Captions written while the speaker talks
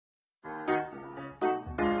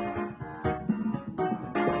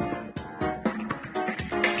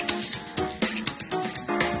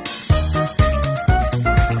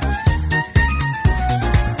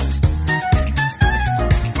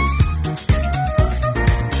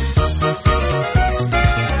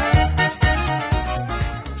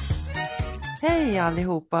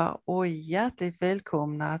allihopa och hjärtligt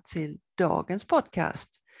välkomna till dagens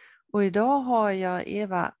podcast. Och idag har jag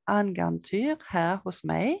Ewa Angantyr här hos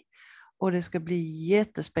mig och det ska bli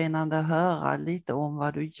jättespännande att höra lite om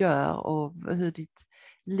vad du gör och hur ditt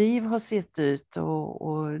liv har sett ut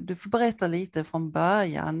och du får berätta lite från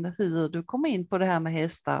början hur du kom in på det här med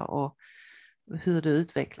hästar och hur det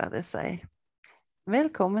utvecklade sig.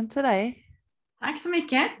 Välkommen till dig. Tack så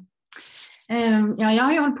mycket. Ja, jag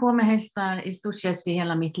har ju hållit på med hästar i stort sett i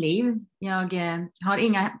hela mitt liv. Jag har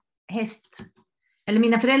inga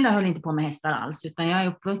mina föräldrar höll inte på med hästar alls, utan jag är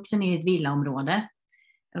uppvuxen i ett villaområde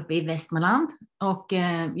uppe i Västmanland och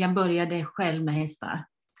jag började själv med hästar.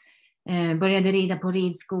 Började rida på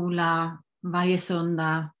ridskola varje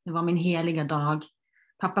söndag, det var min heliga dag.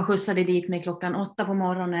 Pappa skjutsade dit mig 8:00 på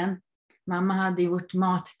morgonen. Mamma hade gjort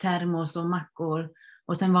mat, termos och mackor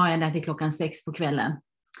och sen var jag där till 6:00 på kvällen.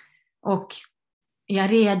 Och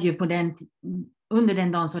jag red ju under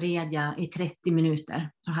den dagen så red jag i 30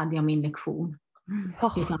 minuter. Så hade jag min lektion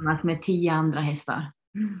tillsammans med 10 andra hästar.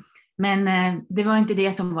 Men det var inte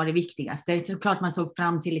det som var det viktigaste. Såklart man såg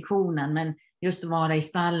fram till lektionen, men just att vara i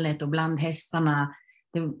stallet och bland hästarna.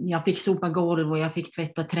 Jag fick sopa golv och jag fick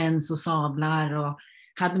tvätta träns och sadlar. Och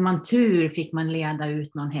hade man tur fick man leda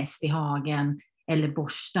ut någon häst i hagen eller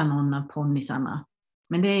borsta någon av ponnysarna.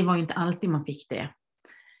 Men det var ju inte alltid man fick det.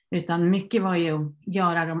 Utan mycket var ju att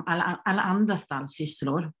göra alla andra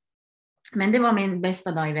stallsysslor. Men det var min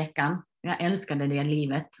bästa dag i veckan. Jag älskade det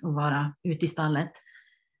livet att vara ute i stallet.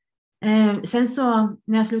 Sen så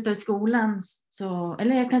när jag slutade skolan,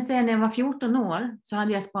 eller jag kan säga när jag var 14 år, så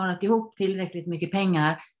hade jag sparat ihop tillräckligt mycket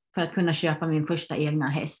pengar för att kunna köpa min första egna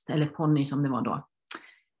häst, eller ponny som det var då.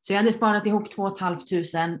 Så jag hade sparat ihop 2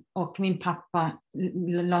 500 och min pappa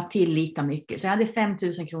la till lika mycket. Så jag hade 5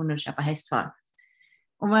 000 kronor att köpa häst för.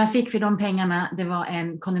 Och vad jag fick för de pengarna, det var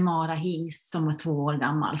en Connemara hingst som var 2 år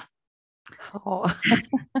gammal. Ja,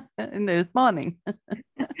 en utmaning.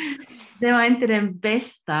 Det var inte den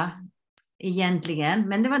bästa egentligen,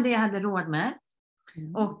 men det var det jag hade råd med.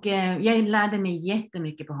 Och jag lärde mig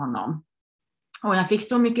jättemycket på honom. Och jag fick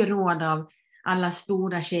så mycket råd av alla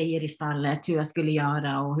stora tjejer i stallet, hur jag skulle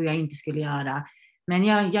göra och hur jag inte skulle göra. Men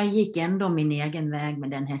jag gick ändå min egen väg med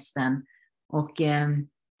den hästen. Och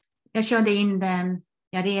jag körde in den.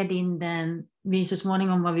 Jag red in den. Så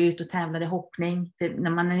småningom var vi ute och tävlade hoppning. För när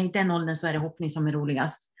man är i den åldern så är det hoppning som är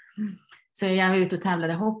roligast. Så jag var ute och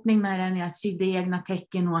tävlade hoppning med den. Jag sydde egna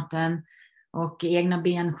tecken åt den. Och egna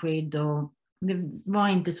benskydd. Och det var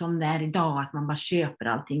inte som det är idag att man bara köper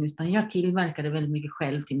allting. Utan jag tillverkade väldigt mycket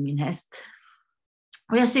själv till min häst.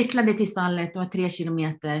 Och jag cyklade till stallet. Det var 3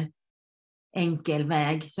 kilometer enkel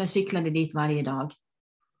väg. Så jag cyklade dit varje dag.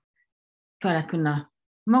 För att kunna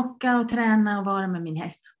mocka och träna och vara med min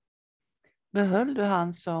häst. Behöll du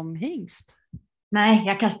han som hingst? Nej,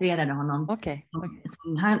 jag kastrerade honom. Okay.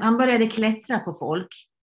 Han började klättra på folk.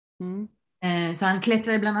 Mm. Så han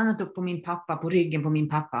klättrade bland annat upp på min pappa, på ryggen på min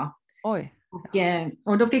pappa. Oj.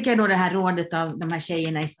 Och då fick jag då det här rådet av de här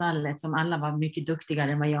tjejerna i stallet, som alla var mycket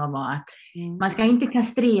duktigare än vad jag var, att man ska inte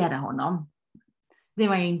kastrera honom. Det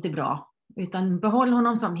var inte bra, utan behåll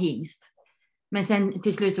honom som hingst. Men sen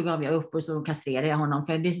till slut så gav jag upp och så kastrerade jag honom.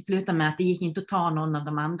 För det slutade med att det gick inte att ta någon av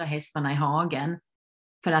de andra hästarna i hagen.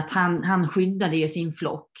 För att han skyddade ju sin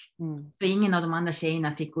flock. Så ingen av de andra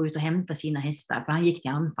tjejerna fick gå ut och hämta sina hästar. För han gick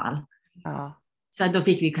till anfall. Ja. Så då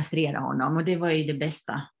fick vi kastrera honom. Och det var ju det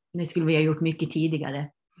bästa. Det skulle vi ha gjort mycket tidigare.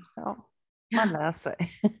 Ja, man lär sig.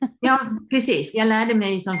 Ja, precis. Jag lärde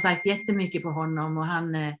mig som sagt jättemycket på honom. Och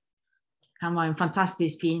han var en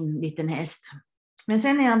fantastiskt fin liten häst. Men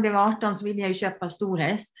sen när jag blev 18 så ville jag ju köpa stor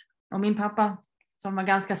häst. Och min pappa, som var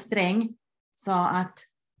ganska sträng, sa att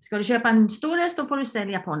ska du köpa en stor häst då får du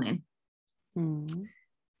sälja ponnyn.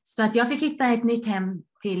 Så att jag fick hitta ett nytt hem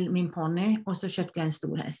till min ponny och så köpte jag en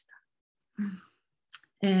stor häst.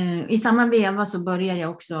 I samma veva så började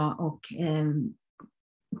jag också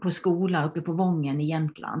på skola uppe på Vången i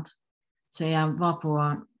Jämtland. Så jag var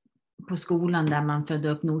på skolan där man födde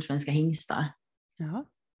upp nordsvenska hingstar. Ja.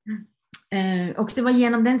 Och det var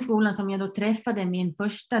genom den skolan som jag då träffade min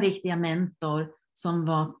första riktiga mentor, som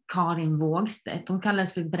var Karin Wågstedt. Hon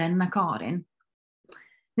kallades för Bränna-Karin.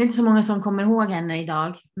 Det är inte så många som kommer ihåg henne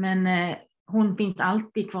idag, men hon finns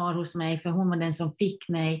alltid kvar hos mig, för hon var den som fick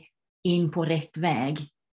mig in på rätt väg,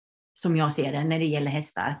 som jag ser det när det gäller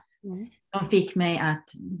hästar. De fick mig att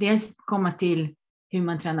dels komma till hur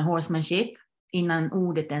man tränar horsemanship innan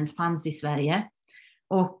ordet ens fanns i Sverige.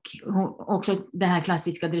 Och också den här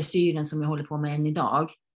klassiska dressyren som jag håller på med än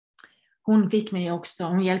idag. Hon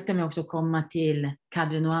hjälpte mig också komma till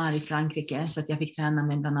Cadre Noir i Frankrike, så att jag fick träna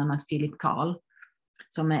med bland annat Philippe Karl.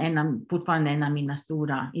 som är fortfarande en av mina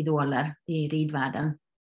stora idoler i ridvärlden.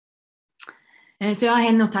 Så jag har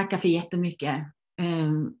henne att tacka för jättemycket.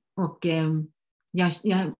 Och jag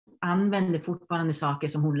använder fortfarande saker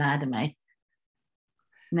som hon lärde mig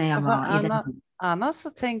när jag var i den. Annars så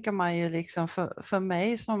tänker man ju liksom för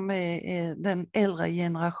mig som är den äldre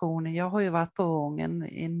generationen, jag har ju varit på Ången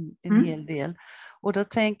en hel del, och då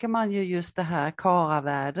tänker man ju just det här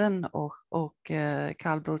karavärlden och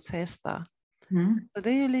kallblodshästar. Så det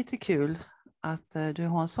är ju lite kul att du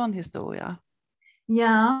har en sån historia.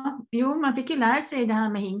 Ja, jo, man fick ju lära sig det här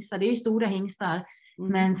med hingstar, det är ju stora hingstar.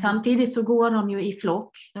 Men samtidigt så går de ju i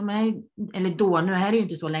flock. Eller då, nu är det ju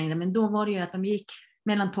inte så längre, men då var det ju att de gick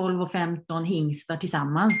mellan 12 och 15 hingstar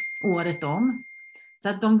tillsammans året om. Så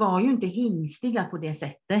att de var ju inte hingstiga på det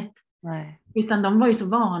sättet. Nej. Utan de var ju så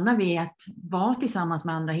vana vid att vara tillsammans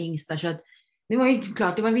med andra hingstar. Så att det var ju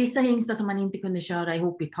klart, det var vissa hingstar som man inte kunde köra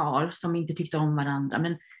ihop i par, som inte tyckte om varandra.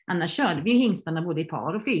 Men annars körde vi hingstarna både i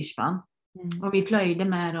par och fyrspann. Och vi plöjde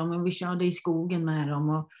med dem och vi körde i skogen med dem.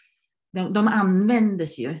 Och de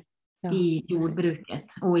användes ju i jordbruket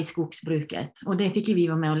och i skogsbruket. Och det fick vi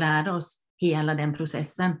vara med och lära oss hela den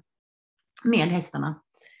processen med hästarna.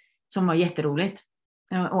 Som var jätteroligt.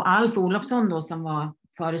 Och Alf Olofsson då, som var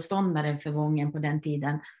föreståndare för Vången på den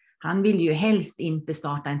tiden, han ville ju helst inte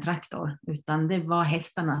starta en traktor, utan det var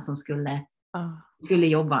hästarna som skulle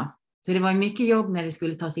jobba. Så det var mycket jobb när det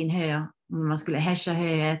skulle tas in hö. Man skulle häscha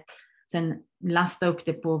höet, sen lasta upp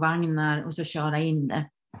det på vagnar och så köra in det.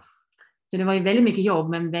 Så det var ju väldigt mycket jobb,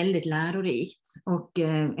 men väldigt lärorikt. Och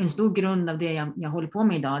en stor grund av det jag håller på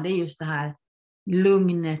med idag, det är just det här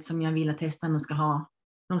lugnet som jag vill att hästarna ska ha.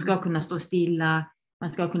 De ska kunna stå stilla, man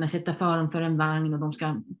ska kunna sätta för dem för en vagn och de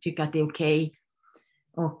ska tycka att det är okej.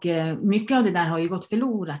 Och mycket av det där har ju gått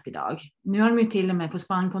förlorat idag. Nu har de ju till och med på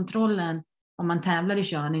spannkontrollen, om man tävlar i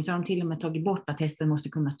körning, så har de till och med tagit bort att hästen måste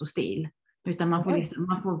kunna stå still. Utan man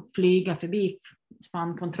får flyga förbi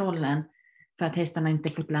spannkontrollen för att hästarna inte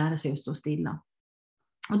fått lära sig att stå stilla.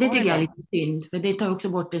 Och det tycker jag är lite synd, för det tar också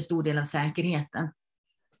bort en stor del av säkerheten.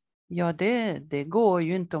 Ja, det går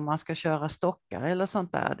ju inte om man ska köra stockar eller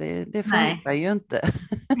sånt där. Det funkar ju inte.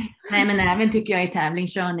 Nej, men även tycker jag i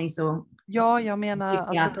tävlingskörning så... Ja, jag menar,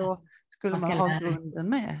 alltså då skulle man ha grunden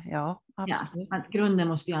med. Ja, absolut. Ja, att grunden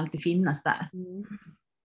måste ju alltid finnas där.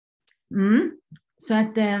 Så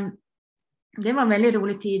att det var en väldigt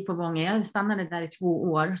rolig tid på Vången. Jag stannade där i 2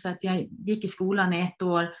 år. Så att jag gick i skolan i 1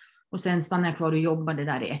 år och sen stannade jag kvar och jobbade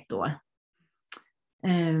där i 1 år.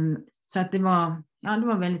 Så att det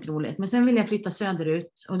var väldigt roligt. Men sen ville jag flytta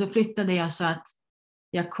söderut och då flyttade jag så att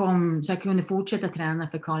jag kunde fortsätta träna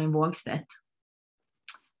för Karin Wågstedt.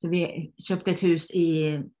 Så vi köpte ett hus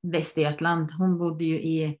i Västergötland. Hon bodde ju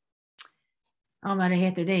i, vad det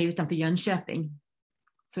heter, det är utanför Jönköping.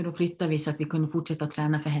 Så då flyttade vi så att vi kunde fortsätta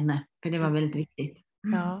träna för henne. För det var väldigt viktigt.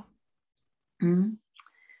 Ja.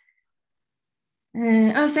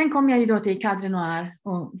 Och sen kom jag ju då till Cadre Noir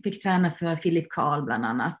och fick träna för Philip Karl bland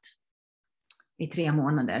annat. I 3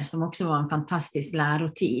 månader, som också var en fantastisk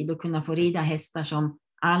lärotid. Och kunna få rida hästar som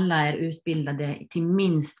alla är utbildade till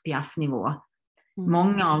minst piaffnivå.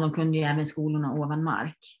 Många av dem kunde ju även skolorna ovan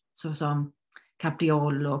mark. Så som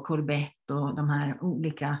capriol och corbett och de här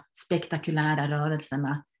olika spektakulära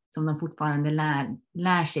rörelserna som de fortfarande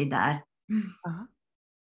lär sig där.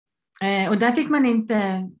 Och där fick man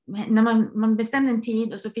inte, när man bestämde en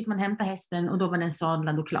tid och så fick man hämta hästen och då var den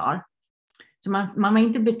sadlad och klar. Så man var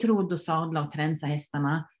inte betrodd att sadla och tränsa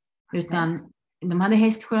hästarna, utan de hade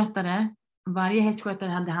hästskötare. Varje hästskötare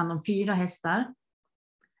hade hand om 4 hästar.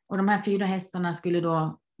 Och de här 4 hästarna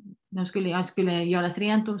skulle göras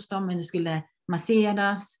rent hos dem, men det skulle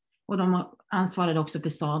masseras. Och de ansvarade också för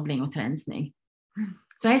sadling och tränsning.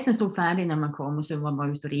 Så hästen stod färdig när man kom och så var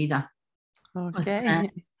man ute och rida.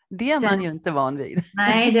 Okej. Det är man ju inte van vid.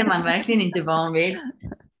 Nej, det är man verkligen inte van vid.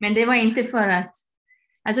 Men det var inte för att...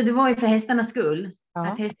 Alltså det var ju för hästarnas skull.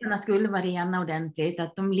 Att hästarna skulle vara rena ordentligt.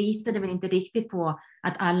 Att de litade väl inte riktigt på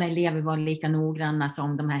att alla elever var lika noggranna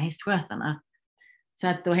som de här hästskötarna. Så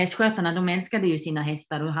att då hästskötarna, de älskade ju sina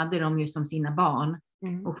hästar och hade dem ju som sina barn.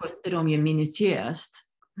 Och skötte dem ju minutiöst.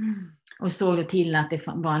 Och såg till att det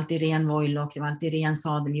var alltid ren vojl och det var alltid ren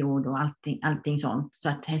sadeljord och allting sånt. Så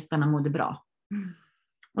att hästarna mådde bra.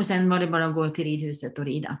 Och sen var det bara att gå till ridhuset och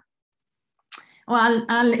rida. Och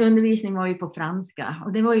all undervisning var ju på franska.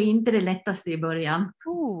 Och det var ju inte det lättaste i början.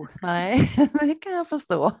 Nej, det kan jag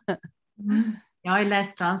förstå. Jag har ju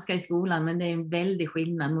läst franska i skolan, men det är en väldig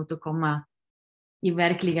skillnad mot att komma i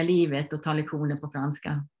verkliga livet och ta lektioner på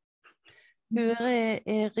franska. Hur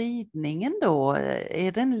är ridningen då?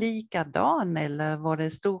 Är den likadan eller var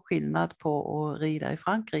det stor skillnad på att rida i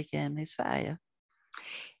Frankrike än i Sverige?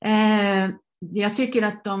 Jag tycker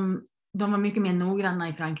att de var mycket mer noggranna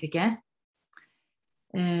i Frankrike.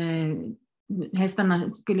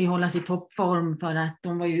 Hästarna skulle ju hållas i toppform för att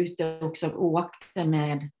de var ute också och åkte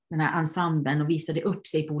med den här ensemblen och visade upp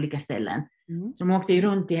sig på olika ställen. Så de åkte ju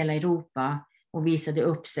runt i hela Europa och visade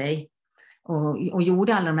upp sig och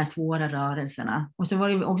gjorde alla de här svåra rörelserna. Och så var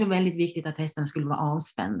det också väldigt viktigt att hästarna skulle vara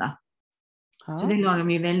avspända. Ja. Så det la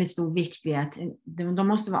de ju väldigt stor vikt vid, att de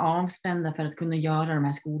måste vara avspända för att kunna göra de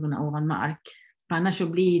här skolorna ovan mark. För annars så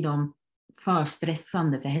blir de för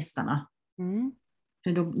stressande för hästarna.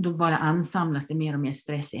 För då bara ansamlas det mer och mer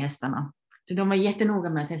stress i hästarna. Så de var jättenoga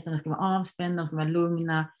med att hästarna ska vara avspända, de ska vara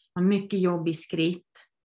lugna, ha mycket jobb i skritt.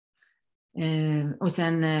 Och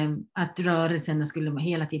sen att rörelserna skulle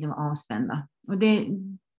hela tiden vara avspända. Och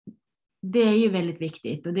det är ju väldigt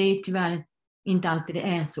viktigt, och det är tyvärr inte alltid det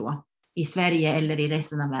är så i Sverige eller i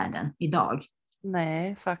resten av världen idag.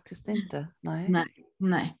 Nej, faktiskt inte.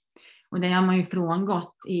 Nej. Och det har man ju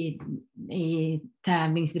frångått i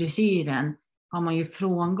tävlingsdressyren, har man ju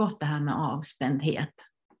frångått det här med avspändhet.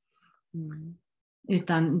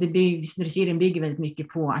 Utan dressyren bygger väldigt mycket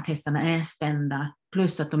på att hästarna är spända,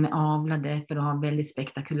 plus att de är avlade för att ha väldigt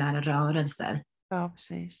spektakulära rörelser. Ja,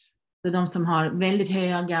 precis. Så de som har väldigt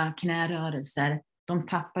höga knärörelser, de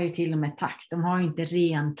tappar ju till och med takt. De har inte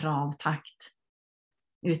ren travtakt,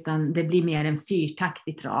 utan det blir mer en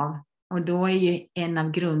fyrtaktig trav. Och då är ju en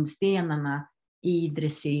av grundstenarna i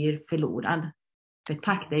dressyr förlorad. För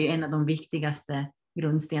takt är ju en av de viktigaste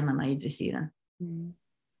grundstenarna i dressyren.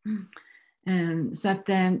 Så att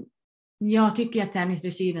jag tycker att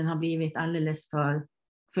tävlingsdressyren har blivit alldeles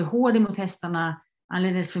för hård mot hästarna.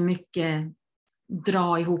 Alldeles för mycket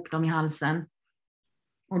dra ihop dem i halsen.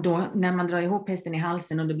 Och då när man drar ihop hästen i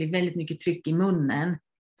halsen och det blir väldigt mycket tryck i munnen,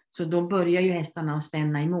 så då börjar ju hästarna att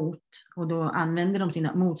spänna emot. Och då använder de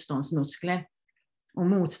sina motståndsmuskler. Och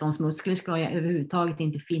motståndsmuskler ska ju överhuvudtaget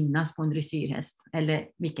inte finnas på en dressyrhäst. Eller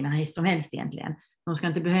vilken häst som helst egentligen. De ska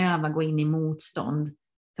inte behöva gå in i motstånd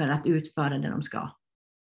för att utföra det de ska.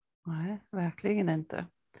 Nej, verkligen inte.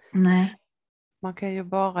 Nej. Man kan ju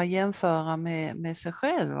bara jämföra med sig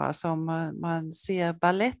själv. Alltså om man ser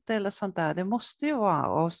ballett eller sånt där, det måste ju vara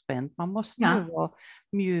avspänt. Man måste ju vara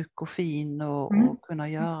mjuk och fin och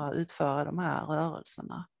kunna utföra de här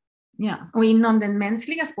rörelserna. Ja, och inom den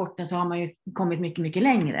mänskliga sporten så har man ju kommit mycket, mycket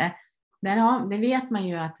längre. Det vet man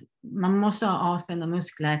ju att man måste ha avspända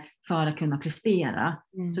muskler för att kunna prestera.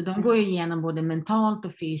 Så de går ju igenom både mentalt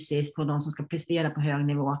och fysiskt på de som ska prestera på hög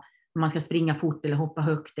nivå. Om man ska springa fort eller hoppa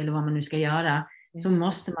högt eller vad man nu ska göra, så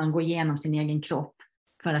måste man gå igenom sin egen kropp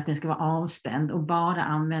för att den ska vara avspänd och bara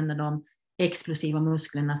använda de explosiva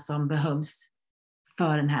musklerna som behövs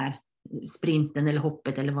för den här sprinten eller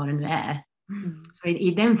hoppet eller vad det nu är. Så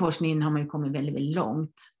i den forskningen har man ju kommit väldigt, väldigt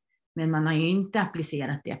långt. Men man har ju inte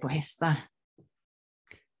applicerat det på hästar.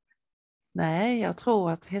 Nej, jag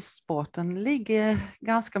tror att hästsporten ligger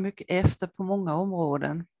ganska mycket efter på många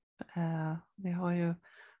områden. Vi har ju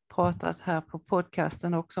pratat här på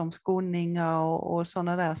podcasten också om skonningar och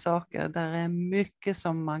sådana där saker. Där är mycket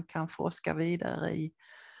som man kan forska vidare i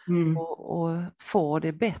och få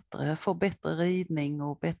det bättre, få bättre ridning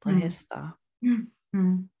och bättre hästar.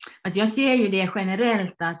 Alltså jag ser ju det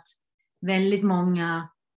generellt att väldigt många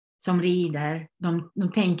som rider,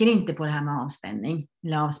 de tänker inte på det här med avspänning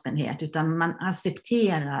eller avspändhet, utan man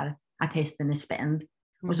accepterar att hästen är spänd.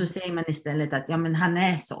 Och så säger man istället att ja, men han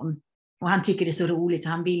är sån. Och han tycker det är så roligt så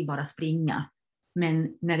han vill bara springa.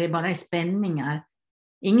 Men när det bara är spänningar,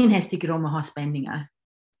 ingen häst tycker om att ha spänningar.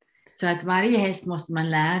 Så att varje häst måste man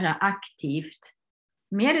lära aktivt,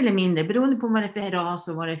 mer eller mindre, beroende på vad det är för ras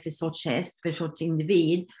och vad det är för sorts häst, för sorts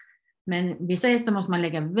individ. Men vissa hästar måste man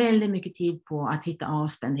lägga väldigt mycket tid på att hitta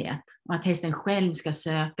avspändhet. Och att hästen själv ska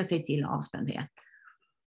söka sig till avspändhet.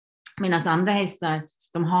 Medan andra hästar,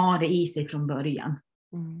 de har det i sig från början.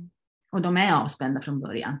 Och de är avspända från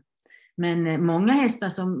början. Men många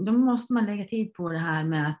hästar, de måste man lägga tid på det här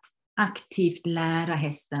med att aktivt lära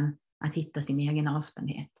hästen att hitta sin egen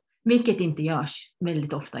avspändhet. Vilket inte görs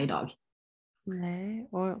väldigt ofta idag. Nej,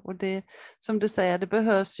 och det som du säger, det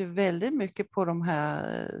behövs ju väldigt mycket på de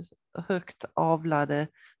här högt avlade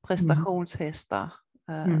prestationshästar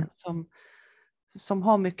som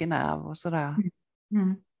har mycket nerv och sådär.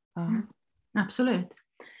 Absolut.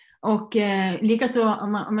 Och likaså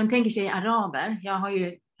om man tänker sig araber. Jag har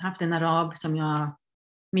ju haft en arab som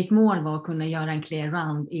mitt mål var att kunna göra en clear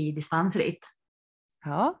round i distansritt.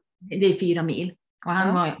 Ja. Det är 4 mil. Och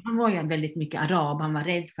han var ju väldigt mycket arab. Han var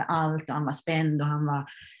rädd för allt och han var spänd och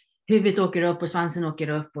huvudet åker upp och svansen åker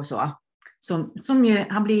upp och så. Som ju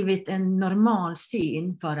har blivit en normal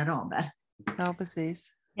syn för araber. Ja,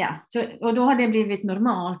 precis. Ja, och då har det blivit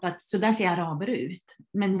normalt att så där ser araber ut.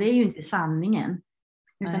 Men det är ju inte sanningen.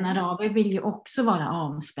 Utan araber vill ju också vara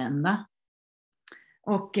avspända.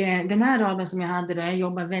 Och den här araben som jag hade då, jag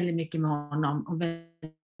jobbar väldigt mycket med honom och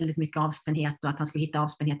väldigt mycket avspändhet och att han skulle hitta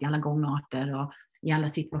avspändhet i alla gångarter och i alla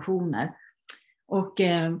situationer. Och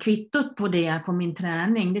kvittot på det, på min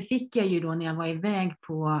träning, det fick jag ju då när jag var iväg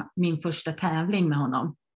på min första tävling med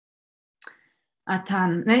honom.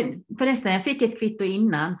 Förresten, jag fick ett kvitto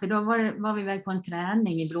innan, för då var vi iväg på en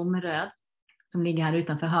träning i Brommeröd, som ligger här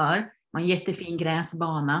utanför Hör. En jättefin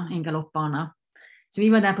gräsbana, en galoppbana. Så vi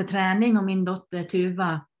var där på träning och min dotter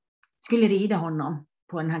Tuva skulle rida honom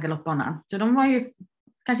på den här galoppbanan. Så de var ju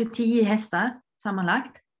kanske 10 hästar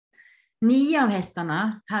sammanlagt. 9 av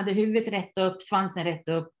hästarna hade huvudet rätt upp, svansen rätt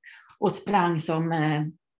upp och sprang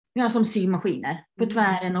som symaskiner. På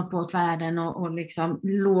tvären och på tvärden och liksom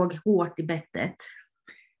låg hårt i bettet.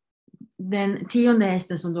 Den 10:e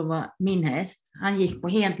hästen som då var min häst, han gick på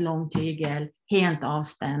helt lång tygel, helt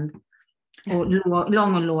avspänd och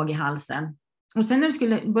lång och låg i halsen. Och sen när de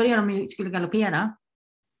skulle galoppera,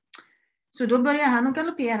 så då började han att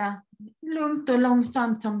galoppera lugnt och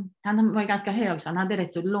långsamt. Han var ganska hög så han hade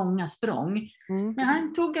rätt så långa språng. Men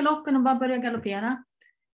han tog galoppen och bara började galoppera.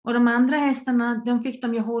 Och de andra hästarna, de fick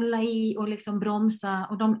de ju hålla i och liksom bromsa.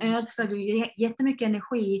 Och de ödslade ju jättemycket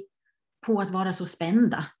energi på att vara så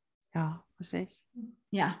spända. Ja, precis.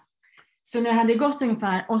 Ja. Så när det hade gått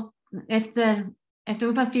ungefär, efter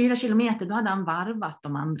ungefär 4 kilometer, då hade han varvat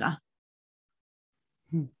de andra.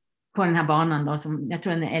 På den här banan då, som jag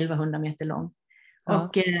tror den är 1100 meter lång.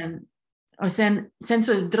 Ja. Och sen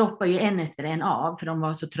så droppar ju en efter en av, för de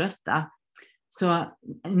var så trötta. Så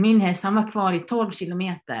min häst, han var kvar i 12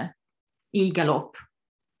 kilometer i galopp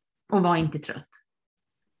och var inte trött.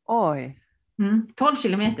 Oj. 12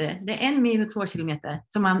 kilometer, det är 1 mil och 2 kilometer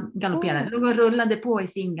som han galopperade. Då rullade på i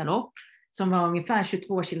sin galopp som var ungefär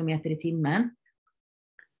 22 kilometer i timmen.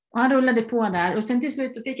 Och han rullade på där och sen till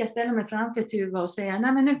slut fick jag ställa mig framför Tuva och säga,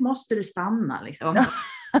 nej men nu måste du stanna liksom.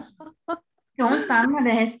 Så hon stannade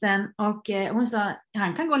hästen och hon sa,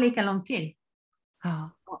 han kan gå lika långt till.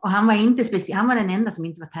 Ja. Och han var han var den enda som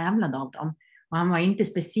inte var tävlad av dem. Och han var inte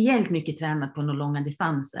speciellt mycket tränad på några långa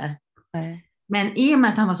distanser. Nej. Men i och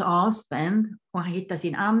med att han var så avspänd och han hittade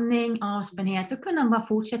sin andning, avspändhet, så kunde han bara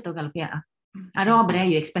fortsätta att galoppera. Araber är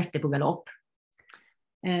ju experter på galopp.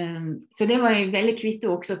 Så det var ju väldigt kvitto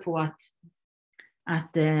också på att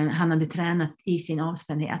han hade tränat i sin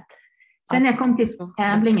avspändhet. Sen när jag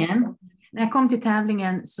kom till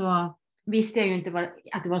tävlingen så visste jag ju inte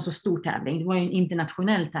att det var en så stor tävling. Det var ju en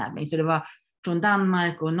internationell tävling, så det var från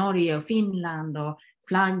Danmark och Norge och Finland och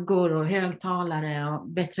flaggor och högtalare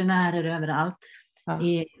och veterinärer överallt. Ja.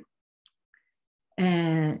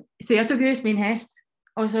 Så jag tog ut min häst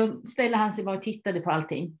och så ställde han sig bara och tittade på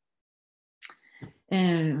allting.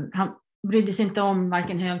 Han brydde sig inte om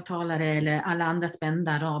varken högtalare eller alla andra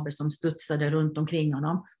spända araber som studsade runt omkring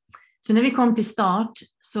honom. Så när vi kom till start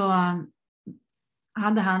så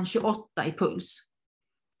hade han 28 i puls.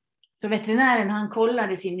 Så veterinären, han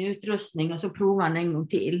kollade sin utrustning och så provade han en gång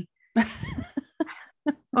till.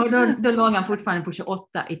 Och då låg han fortfarande på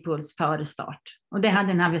 28 i puls före start. Och det hade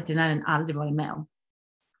den här veterinären aldrig varit med om.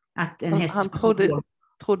 Att en häst han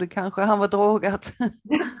trodde kanske han var drogad.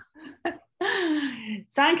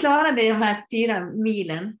 Så han klarade de här 4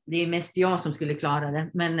 milen. Det är mest jag som skulle klara det.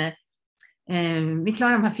 Men vi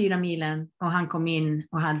klarade de här 4 milen och han kom in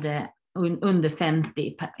och hade under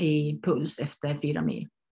 50 i puls efter 4 mil.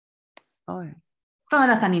 Oj. För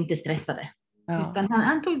att han inte stressade. Ja. Utan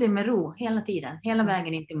han tog det med ro hela tiden. Hela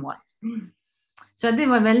vägen in till mål. Så det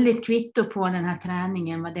var väldigt kvitto på den här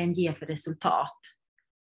träningen. Vad den ger för resultat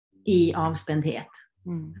i avspändhet.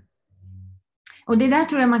 Och det där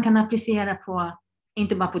tror jag man kan applicera på,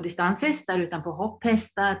 inte bara på distanshästar utan på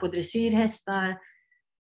hopphästar, på dressyrhästar,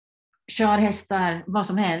 körhästar, vad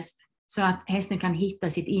som helst. Så att hästen kan hitta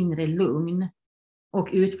sitt inre lugn och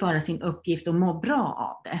utföra sin uppgift och må bra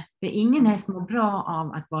av det. För ingen häst mår bra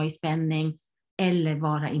av att vara i spänning eller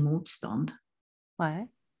vara i motstånd.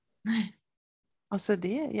 Nej. Alltså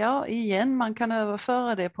igen, man kan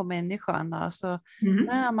överföra det på människan. Alltså,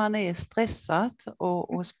 när man är stressad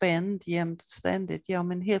och spänd jämt ständigt, ja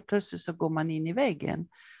men helt plötsligt så går man in i väggen.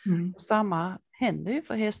 Samma händer ju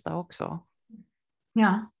för hästar också.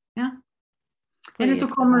 Ja. Eller så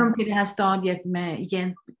kommer de till det här stadiet med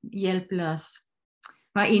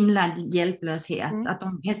inlärd hjälplöshet. Att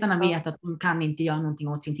hästarna vet att de kan inte göra någonting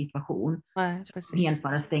åt sin situation. Nej, så de helt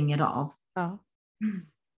bara stänger av.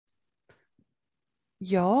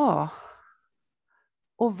 Ja.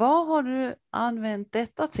 Och vad har du använt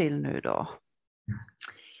detta till nu då?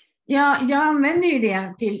 Ja, jag använder ju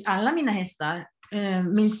det till alla mina hästar.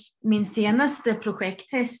 Min senaste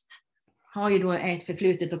projekthäst har ju då ett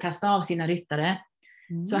förflutet att kasta av sina ryttare.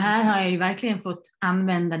 Så här har jag ju verkligen fått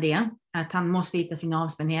använda det. Att han måste hitta sin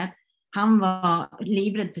avspändhet. Han var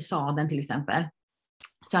livrädd för sadeln till exempel.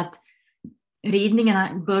 Så att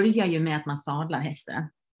ridningarna börjar ju med att man sadlar hästen.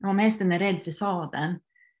 Om hästen är rädd för sadeln,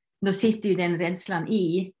 då sitter ju den rädslan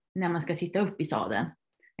i när man ska sitta upp i sadeln.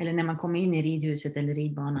 Eller när man kommer in i ridhuset eller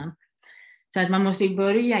ridbanan. Så att man måste ju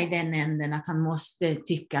börja i den änden att han måste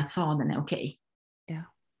tycka att sadeln är okej. Ja.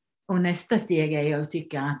 Och nästa steg är ju att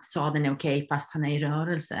tycka att sadeln är okej fast han är i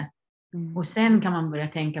rörelse. Mm. Och sen kan man börja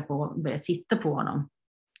tänka på, börja sitta på honom.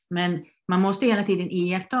 Men man måste hela tiden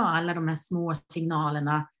iaktta alla de här små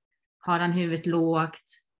signalerna. Har han huvudet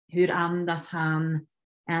lågt? Hur andas han?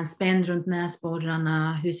 Är han spänd runt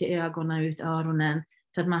näsborrarna? Hur ser ögonen ut, öronen?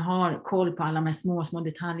 Så att man har koll på alla de här små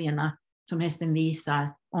detaljerna som hästen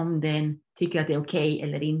visar om den tycker att det är okej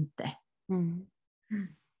eller inte. Mm.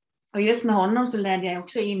 Och just med honom så lärde jag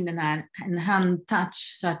också in en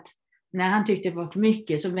handtouch. Så att när han tyckte det var för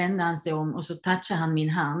mycket så vände han sig om och så touchade han min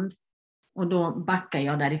hand. Och då backade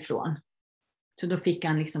jag därifrån. Så då fick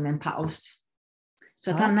han liksom en paus.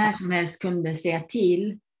 Så att han när som helst kunde säga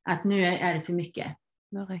till att nu är det för mycket.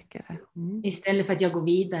 Nu räcker det. Mm. Istället för att jag går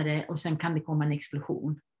vidare och sen kan det komma en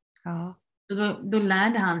explosion. Ja. Så då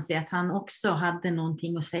lärde han sig att han också hade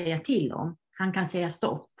någonting att säga till om. Han kan säga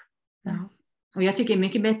stopp. Ja. Och jag tycker det är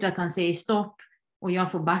mycket bättre att han säger stopp och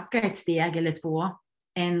jag får backa ett steg eller två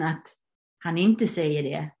än att han inte säger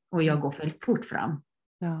det och jag går för fort fram.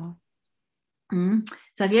 Ja. Mm.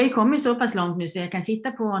 Så att vi har ju kommit så pass långt nu så jag kan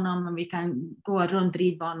sitta på honom och vi kan gå runt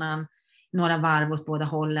ridbanan några varv åt båda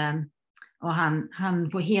hållen. Och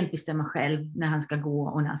han får helt bestämma själv när han ska gå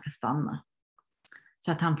och när han ska stanna.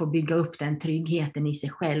 Så att han får bygga upp den tryggheten i sig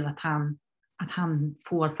själv. Att han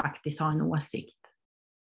får faktiskt ha en åsikt.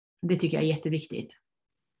 Det tycker jag är jätteviktigt.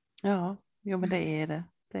 Ja, jo, men det är det.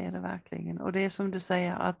 Det är det verkligen. Och det är som du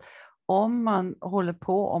säger att om man håller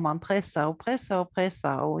på, om man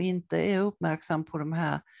pressar och inte är uppmärksam på de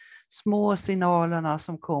här små signalerna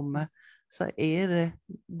som kommer så är det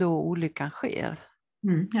då olyckan sker.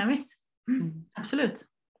 Ja visst, absolut.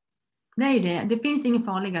 Det är ju det. Det finns inget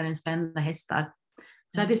farligare än spända hästar.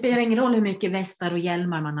 Så att det spelar ingen roll hur mycket västar och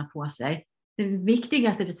hjälmar man har på sig. Det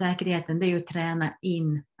viktigaste för säkerheten det är att träna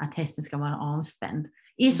in att hästen ska vara avspänd.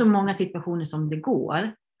 I så många situationer som det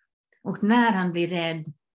går. Och när han blir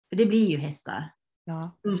rädd, för det blir ju hästar.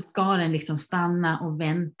 Ja. Då ska den liksom stanna och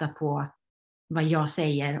vänta på vad jag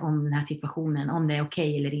säger om den här situationen. Om det är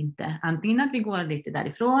okej eller inte. Antingen att vi går lite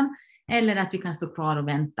därifrån. Eller att vi kan stå kvar och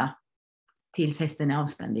vänta tills hästen är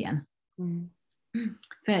avspänd igen. Mm.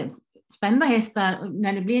 För spända hästar,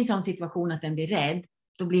 när det blir en sån situation att den blir rädd,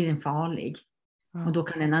 då blir den farlig. Ja. Och då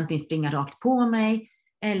kan den antingen springa rakt på mig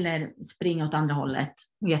eller springa åt andra hållet.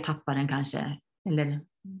 Och jag tappar den kanske, eller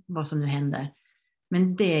vad som nu händer.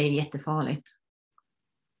 Men det är jättefarligt.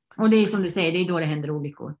 Och det är som du säger, det är då det händer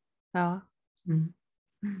olyckor. Ja. Mm.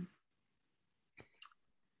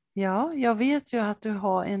 Ja, jag vet ju att du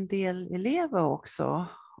har en del elever också.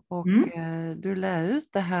 Och du lär ut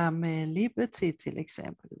det här med Liberty till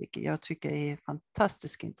exempel, vilket jag tycker är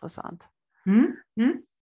fantastiskt intressant.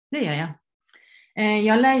 Det gör jag.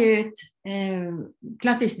 Jag lär ju ut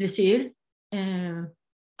klassisk dressyr,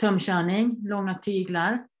 tömkörning, långa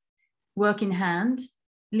tyglar, work in hand,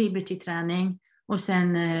 Liberty-träning och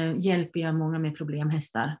sen hjälper jag många med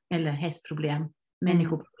problemhästar, eller hästproblem,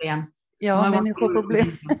 människoproblem. Ja, människoproblem.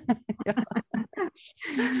 Ja.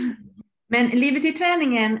 Men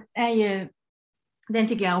Liberty-träningen är ju, den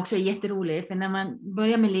tycker jag också är jätterolig. För när man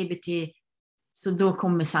börjar med Liberty så då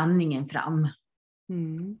kommer sanningen fram.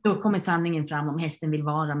 Då kommer sanningen fram om hästen vill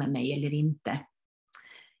vara med mig eller inte.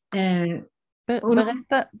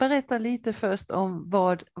 Berätta lite först om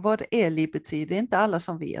vad är Liberty. Det är inte alla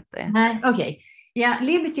som vet det. Nej, okej. Ja,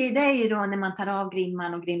 Liberty det är ju då när man tar av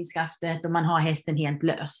grimman och grimskaftet och man har hästen helt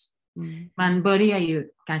lös. Man börjar ju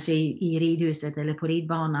kanske i ridhuset eller på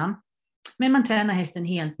ridbanan. Men man tränar hästen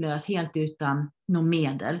helt lös, helt utan någon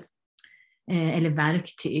medel eller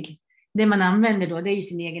verktyg. Det man använder då det är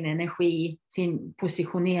sin egen energi, sin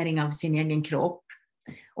positionering av sin egen kropp.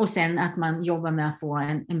 Och sen att man jobbar med att få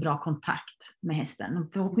en bra kontakt med hästen.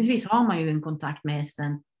 Och förhoppningsvis har man ju en kontakt med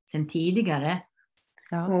hästen sedan tidigare.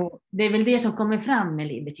 Ja. Och det är väl det som kommer fram med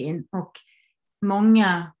Liberty. Och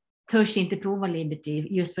många törs inte prova Liberty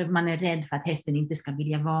just för att man är rädd för att hästen inte ska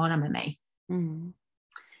vilja vara med mig.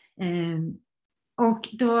 Och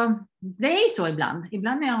då, det är ju så ibland.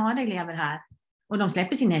 Ibland när jag har elever här och de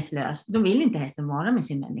släpper sin häst lös, då vill inte hästen vara med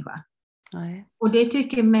sin människa. Nej. Och det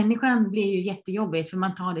tycker människan blir ju jättejobbigt för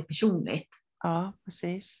man tar det personligt. Ja,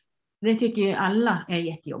 precis. Det tycker ju alla är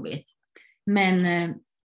jättejobbigt. Men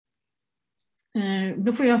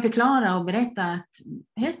då får jag förklara och berätta att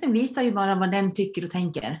hästen visar ju bara vad den tycker och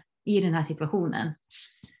tänker i den här situationen.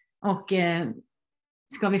 Och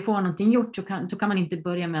ska vi få någonting gjort så kan man inte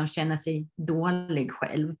börja med att känna sig dålig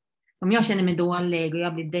själv. Om jag känner mig dålig och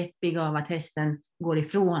jag blir deppig av att hästen går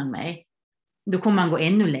ifrån mig, då kommer man gå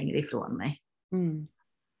ännu längre ifrån mig. Mm.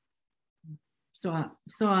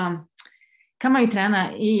 Så kan man ju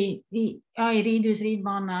träna i ridhus,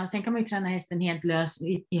 ridbana. Sen kan man ju träna hästen helt lös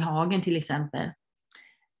i hagen till exempel.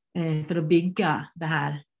 För att bygga det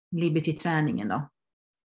här liberty-träningen då.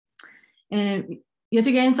 Jag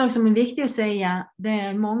tycker en sak som är viktig att säga, det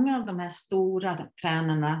är många av de här stora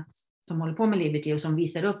tränarna som håller på med liberty och som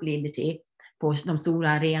visar upp liberty på de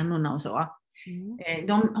stora arenorna och så.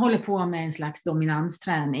 De håller på med en slags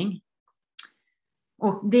dominansträning.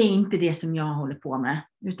 Och det är inte det som jag håller på med.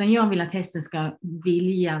 Utan jag vill att hästen ska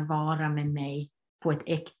vilja vara med mig på ett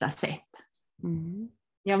äkta sätt. Mm.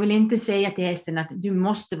 Jag vill inte säga till hästen att du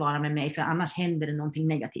måste vara med mig för annars händer det någonting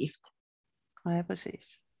negativt. Nej,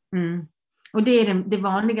 precis. Mm. Och det är det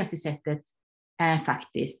vanligaste sättet är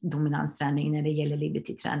faktiskt dominansträning när det gäller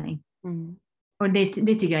liberty-träning. Mm. Och det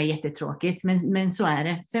tycker jag är jättetråkigt, men så är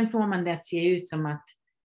det. Sen får man det att se ut som att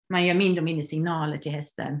man gör mindre och mindre signaler till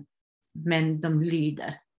hästen, men de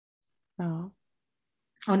lyder. Ja.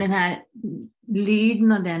 Och den här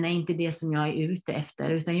lydnaden är inte det som jag är ute efter,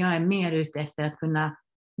 utan jag är mer ute efter att kunna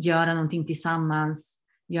göra någonting tillsammans,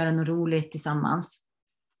 göra något roligt tillsammans,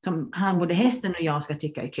 som både hästen och jag ska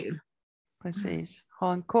tycka är kul. Precis.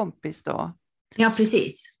 Ha en kompis då. Ja,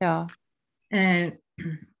 precis. Ja.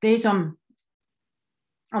 Det är som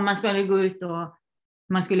om man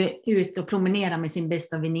skulle ut och promenera med sin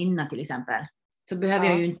bästa väninna till exempel. Så behöver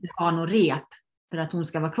jag ju inte ha någon rep för att hon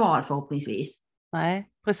ska vara kvar förhoppningsvis. Nej,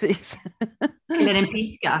 precis. Eller en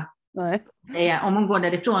piska. Nej. Om hon går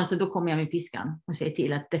därifrån så då kommer jag med piskan och säger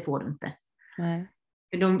till att det får du inte. Nej.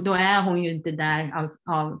 För då är hon ju inte där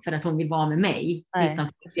för att hon vill vara med mig. Nej, utan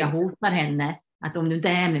för att jag hotar henne att om du inte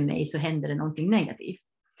är med mig så händer det någonting negativt.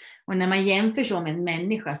 Och när man jämför så med en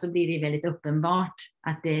människa så blir det väldigt uppenbart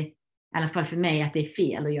att det, i alla fall för mig, att det är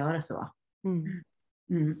fel att göra så.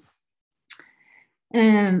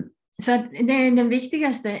 Så att den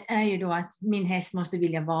viktigaste är ju då att min häst måste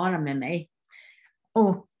vilja vara med mig.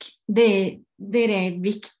 Och det är det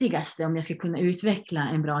viktigaste om jag ska kunna utveckla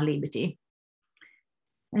en bra liberty.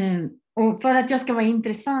 Och för att jag ska vara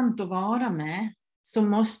intressant att vara med så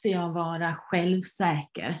måste jag vara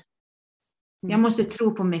självsäker. Jag måste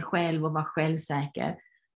tro på mig själv och vara självsäker.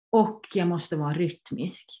 Och jag måste vara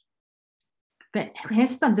rytmisk. För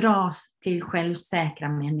hästar dras till självsäkra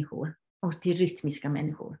människor och till rytmiska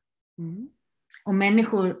människor. Och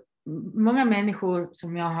många människor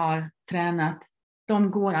som jag har tränat,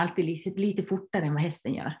 de går alltid lite fortare än vad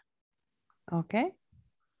hästen gör. Okej.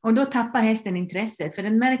 Och då tappar hästen intresset, för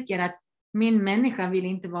den märker att min människa vill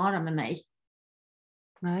inte vara med mig.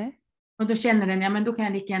 Nej. Och då känner den, ja men då kan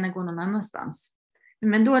jag lika gärna gå någon annanstans.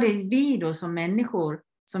 Men då är det vi då som människor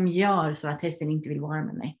som gör så att hästen inte vill vara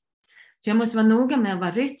med mig. Så jag måste vara noga med att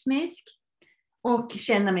vara rytmisk och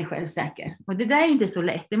känna mig självsäker. Och det där är inte så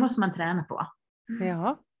lätt, det måste man träna på.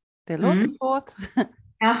 Ja, det låter svårt.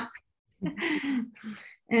 Ja.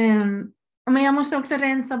 Men jag måste också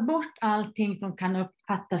rensa bort allting som kan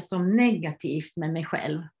uppfattas som negativt med mig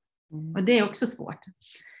själv. Och det är också svårt.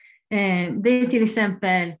 Det är till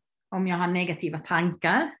exempel om jag har negativa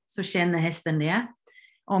tankar så känner hästen det.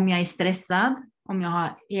 Om jag är stressad, om jag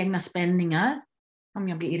har egna spänningar, om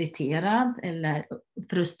jag blir irriterad eller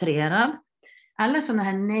frustrerad. Alla sådana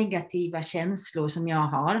här negativa känslor som jag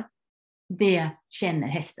har, det känner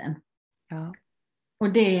hästen. Ja.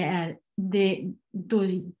 Och då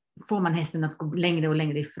får man hästen att gå längre och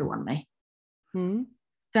längre ifrån mig.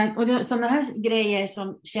 Sådana här grejer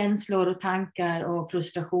som känslor och tankar och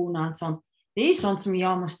frustration och allt sånt, det är ju sånt som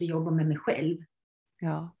jag måste jobba med mig själv.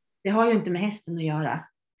 Ja. Det har ju inte med hästen att göra.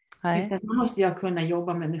 Nej. Utan då måste jag kunna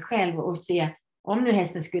jobba med mig själv och se om nu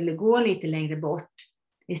hästen skulle gå lite längre bort.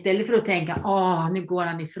 Istället för att tänka, nu går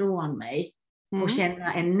han ifrån mig. Och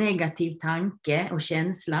känna en negativ tanke och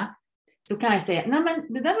känsla. Så kan jag säga, nej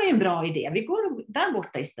men det där var ju en bra idé. Vi går där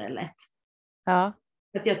borta istället. Ja.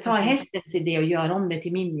 Att jag tar hästens idé och gör om det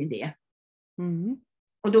till min idé.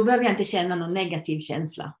 Och då behöver jag inte känna någon negativ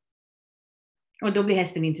känsla. Och då blir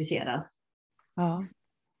hästen intresserad. Ja.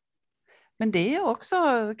 Men det är också,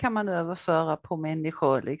 kan man överföra på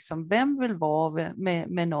människor. Liksom. Vem vill vara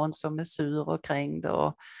med någon som är sur och krängd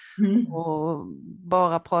och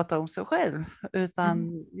bara pratar om sig själv?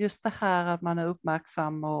 Utan just det här att man är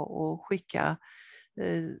uppmärksam och skickar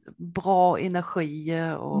bra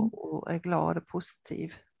energier och är glad och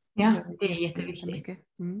positiv. Ja, det är jätteviktigt. Jättemycket.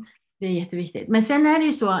 Det är jätteviktigt. Men sen är det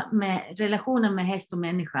ju så med relationen med häst och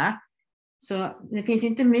människa. Så det finns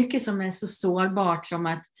inte mycket som är så sårbart som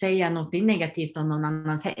att säga något negativt om någon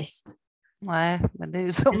annans häst. Nej, men det är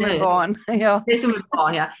ju som med barn. Ja. Det är som med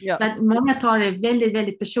barn, ja. Ja. Så att många tar det väldigt,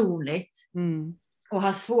 väldigt personligt. Mm. Och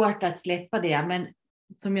har svårt att släppa det. Men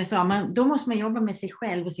som jag sa, då måste man jobba med sig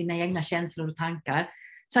själv och sina egna känslor och tankar.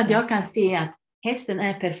 Så att jag kan se att hästen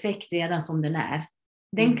är perfekt redan som den är.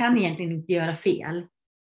 Den kan egentligen inte göra fel.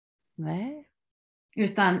 Nej.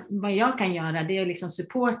 Utan vad jag kan göra, det är att liksom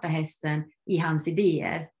supporta hästen i hans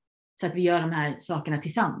idéer. Så att vi gör de här sakerna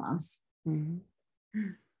tillsammans.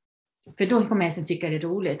 För då kommer hästen tycka det är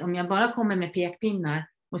roligt. Om jag bara kommer med pekpinnar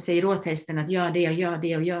och säger åt hästen att gör det och gör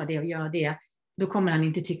det och gör det och gör det. Då kommer han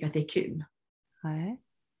inte tycka att det är kul. Nej.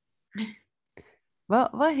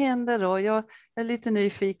 Vad händer då? Jag är lite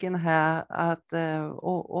nyfiken här.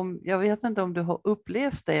 Jag vet inte om du har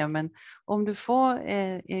upplevt det, men om du får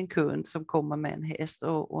en kund som kommer med en häst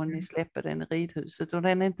och ni släpper den i ridhuset och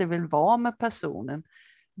den inte vill vara med personen.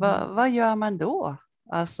 Vad gör man då?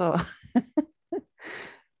 Alltså...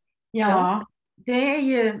 Ja, det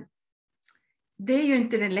är ju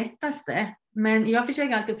inte det lättaste. Men jag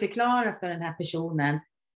försöker alltid förklara för den här personen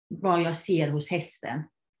vad jag ser hos hästen.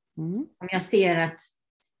 Om jag ser att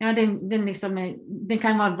den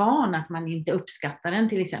kan vara van att man inte uppskattar den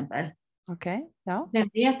till exempel. Okej, ja. Den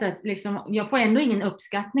vet att jag får ändå ingen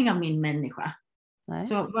uppskattning av min människa. Nej.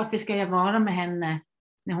 Så varför ska jag vara med henne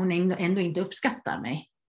när hon ändå inte uppskattar mig?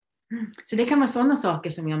 Så det kan vara sådana saker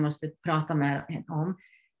som jag måste prata med henne om.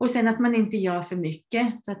 Och sen att man inte gör för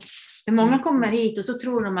mycket. Så att många kommer hit och så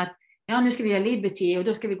tror de att nu ska vi göra liberty och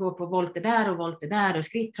då ska vi gå på volter där och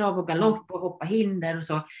skrittrav och galopp och hoppa hinder och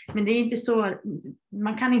så. Men det är inte så,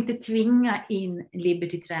 man kan inte tvinga in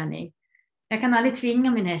liberty-träning. Jag kan aldrig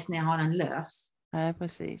tvinga min häst när jag har en lös. Nej,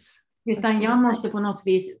 precis. Utan jag måste på något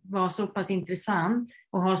vis vara så pass intressant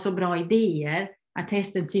och ha så bra idéer att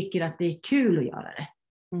hästen tycker att det är kul att göra det.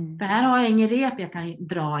 För här har jag ingen rep jag kan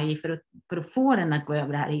dra i för att få den att gå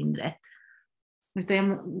över det här hindret.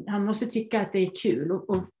 Utan han måste tycka att det är kul.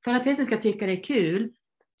 Och för att hästen ska tycka det är kul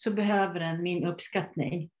så behöver den min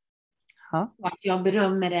uppskattning. Ja. Och att jag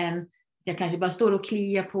berömmer den. Jag kanske bara står och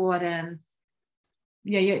kliar på den.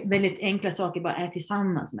 Jag gör väldigt enkla saker, bara är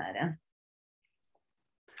tillsammans med den.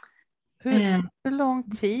 Hur lång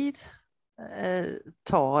tid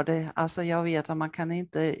tar det? Alltså jag vet att man kan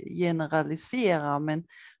inte generalisera, men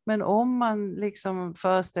om man liksom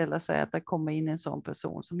föreställer sig att det kommer in en sån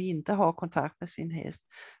person som inte har kontakt med sin häst,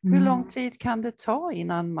 hur lång tid kan det ta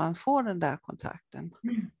innan man får den där kontakten?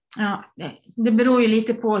 Ja, det beror ju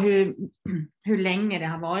lite på hur länge det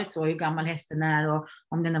har varit så, hur gammal hästen är och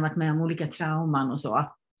om den har varit med om olika trauman och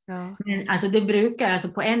så. Ja. Men alltså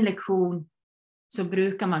på en lektion så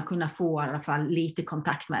brukar man kunna få i alla fall lite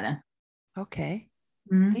kontakt med den. Okej.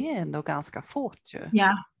 Det är ändå ganska fort ju.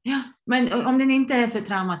 Ja, men om den inte är för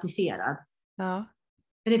traumatiserad. Ja.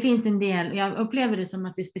 För det finns en del, jag upplever det som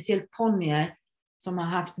att det är speciellt ponnyer som har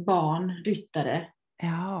haft barn, ryttare.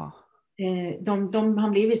 Ja. De har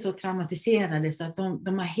blivit så traumatiserade så att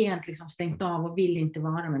de har helt liksom stängt av och vill inte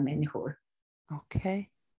vara med människor. Okej.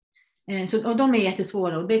 Och de är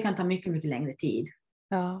jättesvåra och det kan ta mycket, mycket längre tid.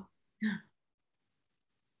 Ja.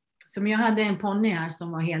 Som jag hade en ponny här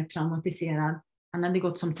som var helt traumatiserad. Han hade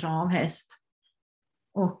gått som travhäst.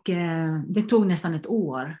 Och det tog nästan ett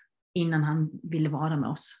år innan han ville vara med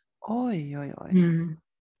oss. Oj.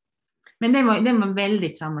 Men den var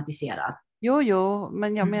väldigt traumatiserad. Jo,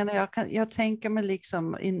 men jag menar, jag tänker mig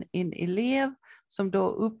liksom en elev som då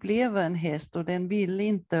upplever en häst och den vill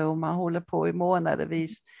inte och man håller på i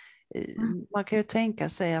månadervis. Man kan ju tänka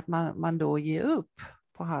sig att man då ger upp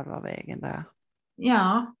på halva vägen där.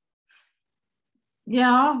 Ja,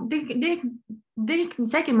 det är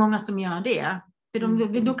säkert många som gör det.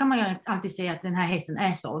 För då kan man ju alltid säga att den här hästen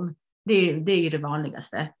är sån. Det är ju det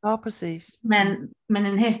vanligaste. Ja, precis. Men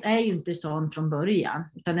en häst är ju inte sån från början.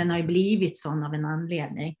 Utan den har ju blivit sån av en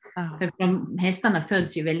anledning. Ja. För hästarna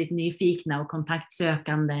föds ju väldigt nyfikna och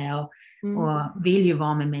kontaktsökande. Och vill ju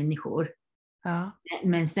vara med människor. Ja.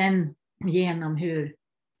 Men sen genom hur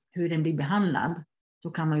den blir behandlad.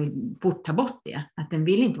 Så kan man ju fort ta bort det. Att den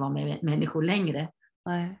vill inte vara med människor längre.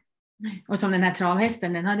 Nej. Och som den här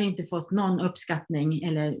travhästen, den hade inte fått någon uppskattning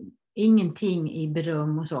eller ingenting i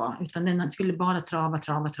beröm och så. Utan den skulle bara trava.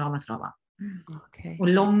 Okay. Och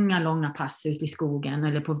långa pass ut i skogen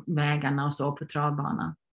eller på vägarna och så på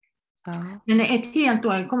travbanan. Ja. Men ett helt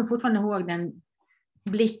år, jag kommer fortfarande ihåg den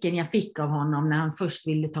blicken jag fick av honom när han först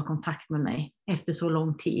ville ta kontakt med mig efter så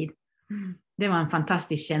lång tid. Det var en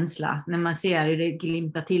fantastisk känsla när man ser hur det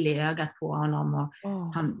glimtar till i ögat på honom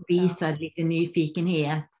och han visar lite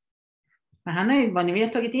nyfikenhet. Men han har ju, vad ni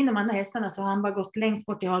vet, tagit in de andra hästarna, så har han bara gått längst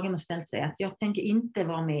bort i hagen och ställt sig att jag tänker inte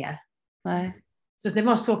vara med er. Nej. Så det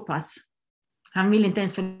var så pass. Han ville inte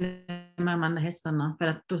ens följa med de andra hästarna för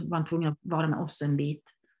att då var han tvungen att vara med oss en bit.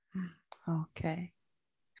 Okej.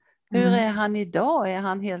 Hur är han idag? Är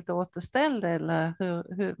han helt återställd eller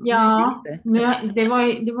hur Ja, gick det?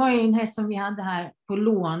 det var ju en häst som vi hade här på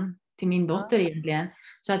lån till min dotter egentligen.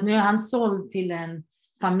 Så att nu är han såld till en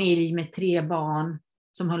familj med 3 barn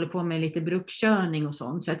som håller på med lite brukskörning och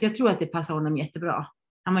sånt. Så att jag tror att det passar honom jättebra.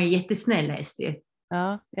 Han var ju jättesnäll häst ju.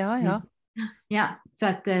 Ja. Ja, så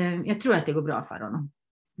att jag tror att det går bra för honom.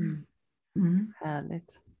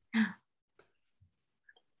 Härligt.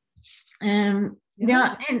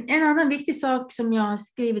 Ja, en annan viktig sak som jag har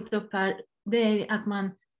skrivit upp här, det är att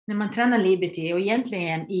man, när man tränar Liberty och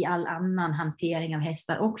egentligen i all annan hantering av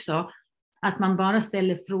hästar också, att man bara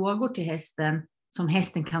ställer frågor till hästen som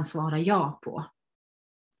hästen kan svara ja på.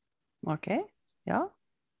 Okej. Ja.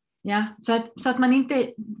 Ja, så att man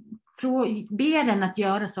inte ber den att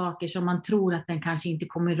göra saker som man tror att den kanske inte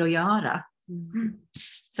kommer att göra.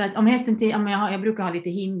 Så att om hästen, jag brukar ha lite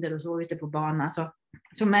hinder och så ute på banan,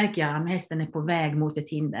 så märker jag om hästen är på väg mot ett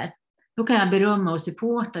hinder. Då kan jag berömma och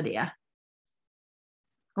supporta det.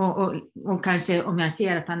 Och kanske om jag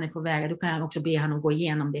ser att han är på väg, då kan jag också be han att gå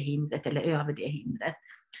igenom det hindret eller över det hindret.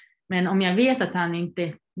 Men om jag vet att han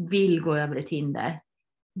inte vill gå över ett hinder,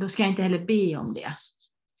 då ska jag inte heller be om det.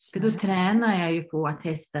 För då tränar jag ju på att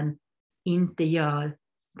hästen inte gör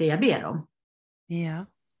det jag ber om. Ja.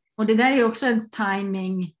 Och det där är också en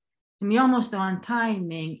timing. Jag måste ha en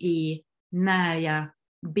timing i när jag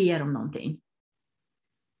ber om någonting.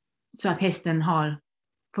 Så att hästen har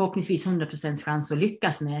förhoppningsvis 100% chans att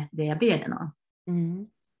lyckas med det jag ber den om.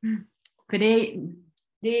 För det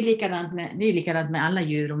är likadant med alla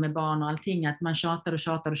djur och med barn och allting. Att man tjatar.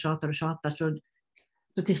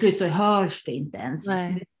 Så till slut så hörs det inte ens.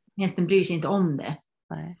 Nej. Hästen bryr sig inte om det.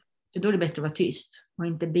 Nej. Så då är det bättre att vara tyst och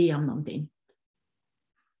inte be om någonting.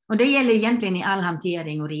 Och det gäller egentligen i all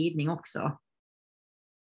hantering och ridning också.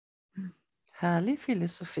 Härlig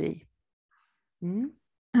filosofi.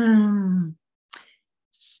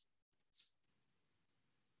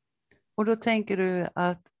 Och då tänker du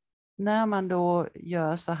att när man då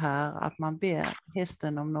gör så här att man ber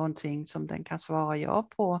hästen om någonting som den kan svara ja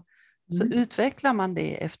på, så utvecklar man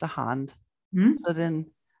det efterhand.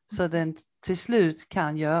 Så den till slut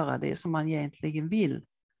kan göra det som man egentligen vill.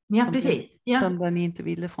 Ja, precis. Som den inte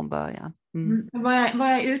ville från början. Vad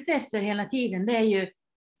jag är ute efter hela tiden, det är ju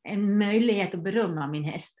en möjlighet att berömma min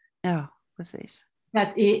häst. Ja, precis.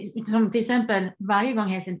 Som till exempel varje gång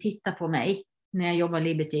hästen tittar på mig när jag jobbar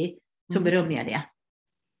Liberty, så berömmer jag det.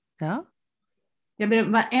 Ja.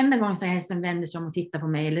 Varenda gång som hästen vänder sig om och tittar på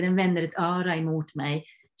mig, eller den vänder ett öra emot mig,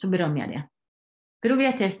 så berömmer jag det. För då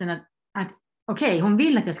vet hästen att okej, hon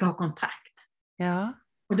vill att jag ska ha kontakt. Ja.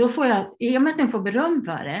 Och då får jag, i och med att den får beröm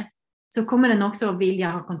för det, så kommer den också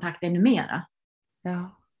vilja ha kontakt ännu mera.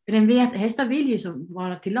 Ja. För den vet, hästar vill ju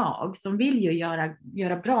vara till lag, som vill ju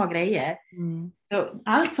göra bra grejer. Så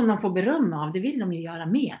allt som de får beröm av, det vill de ju göra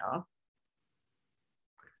mer av.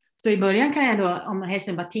 Så i början kan jag då, om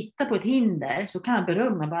hästen bara tittar på ett hinder, så kan jag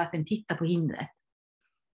berömma bara att den tittar på hindret.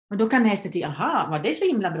 Och då kan hästen tycka, jaha, var det så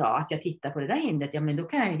himla bra att jag tittar på det där hindret? Ja, men då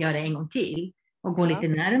kan jag göra det en gång till och gå lite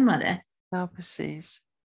närmare. Ja, precis.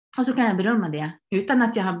 Och så kan jag berömma det. Utan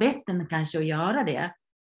att jag har bett den kanske att göra det,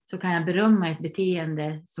 så kan jag berömma ett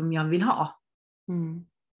beteende som jag vill ha.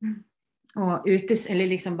 Och eller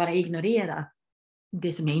liksom bara ignorera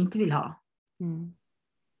det som jag inte vill ha.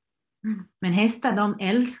 Men hästar, de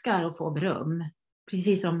älskar att få beröm.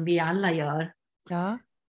 Precis som vi alla gör. Ja.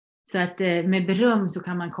 Så att med beröm så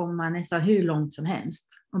kan man komma nästan hur långt som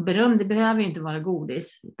helst. Och beröm, det behöver ju inte vara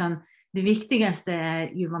godis. Utan det viktigaste är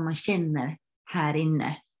ju vad man känner här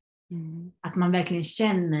inne. Att man verkligen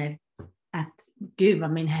känner att gud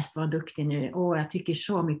vad min häst var duktig nu. Jag tycker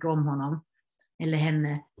så mycket om honom. Eller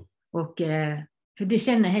henne. Och för det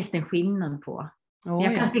känner hästen skillnad på.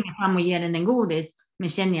 Jag kan springa fram och ge den en godis. Men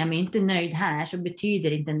känner jag mig inte nöjd här, så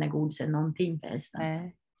betyder inte den där godisen någonting för hästen.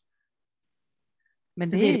 Nej. Men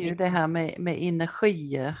det är ju det här med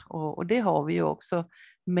energier, och det har vi ju också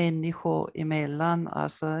människor emellan.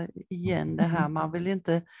 Alltså igen det här, man vill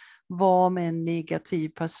inte vara med en negativ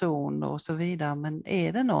person och så vidare. Men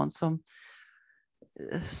är det någon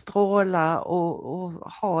stråla och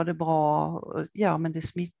ha det bra. Ja, men det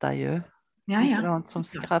smittar ju. Ja, Likadant som ja.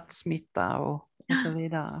 skrattsmitta och så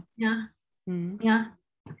vidare. Ja, Mm. ja.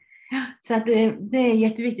 Så att det är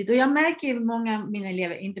jätteviktigt. Och jag märker ju många av mina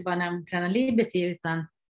elever, inte bara när de tränar Liberty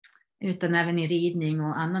utan även i ridning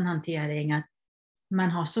och annan hantering, att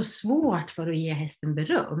man har så svårt för att ge hästen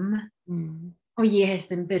beröm. Mm. Och ge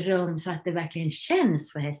hästen beröm så att det verkligen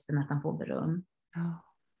känns för hästen att han får beröm. Ja.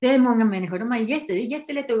 Det är många människor, de har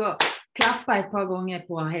jättelätt att gå klappa ett par gånger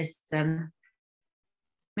på hästen.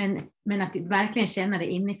 Men att verkligen känna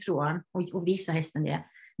det inifrån och visa hästen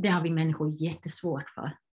det har vi människor jättesvårt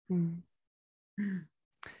för. Mm.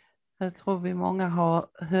 Jag tror vi många har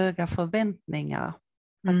höga förväntningar.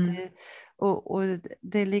 Och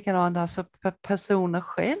det är likadant, alltså personer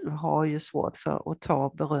själv har ju svårt för att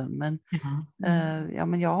ta berömmen. Ja,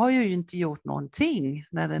 men jag har ju inte gjort någonting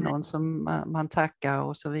när det är någon som man tackar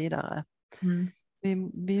och så vidare.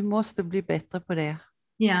 Vi måste bli bättre på det.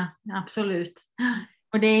 Ja, absolut.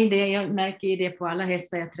 Och det är det jag märker i det på alla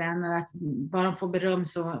hästar jag tränar, att bara de får beröm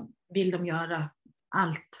så vill de göra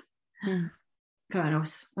allt för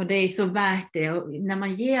oss. Och det är så värt det. Och när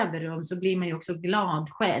man ger beröm så blir man ju också glad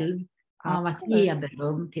själv av att ge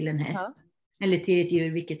beröm till en häst. Ja. Eller till ett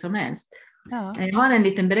djur, vilket som helst. Ja. Jag har en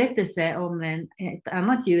liten berättelse om ett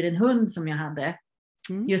annat djur, en hund som jag hade.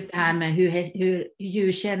 Just det här med hur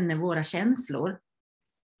djur känner våra känslor.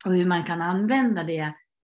 Och hur man kan använda det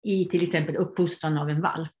i till exempel uppfostran av en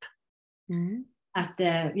valp. Att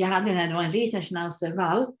jag hade en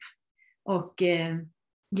Riesenschnauzer-valp. Och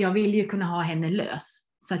jag ville ju kunna ha henne lös.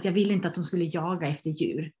 Så att jag ville inte att hon skulle jaga efter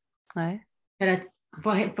djur. Nej. För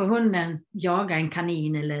att för hunden jaga en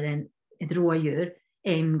kanin eller ett rådjur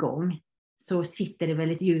en gång, så sitter det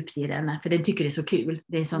väldigt djupt i den. För den tycker det är så kul.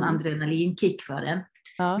 Det är en sån adrenalinkick för den.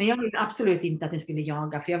 Ja. Men jag ville absolut inte att den skulle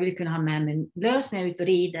jaga. För jag ville kunna ha med mig lös när jag är ute och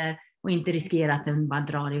rider. Och inte riskera att den bara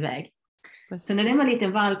drar iväg. Precis. Så när den var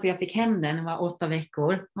liten valp och jag fick hem den var 8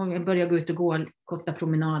 veckor. Och jag började gå ut och gå korta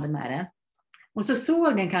promenader med den. Och så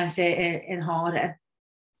såg den kanske en hare.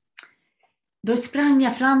 Då sprang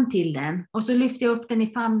jag fram till den. Och så lyfte jag upp den i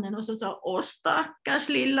famnen. Och så sa, åh stackars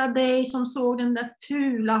lilla dig som såg den där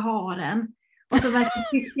fula haren. Och så verkligen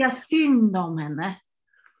tyckte jag synd om henne.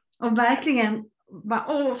 Och verkligen,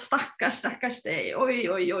 åh stackars dig. Oj.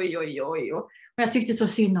 Och jag tyckte så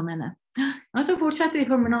synd om henne. Och så fortsatte vi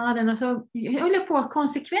promenaden. Och så höll jag på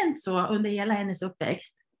konsekvent så under hela hennes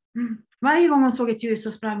uppväxt. Varje gång hon såg ett djur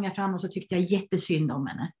så sprang jag fram och så tyckte jag jättesynd om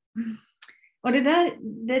henne. Och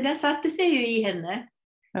det där satte sig ju i henne.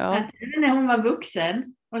 Ja. Att när hon var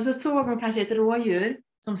vuxen och så såg hon kanske ett rådjur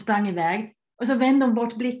som sprang iväg. Och så vände hon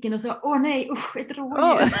bort blicken och sa, åh nej, usch, ett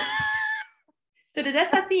rådjur. Så det där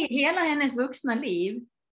satt i hela hennes vuxna liv.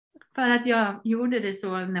 För att jag gjorde det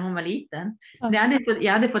så när hon var liten.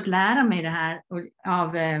 Jag hade fått lära mig det här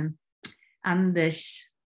av Anders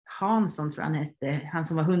Hansson, tror han hette. Han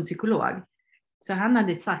som var hundpsykolog. Så han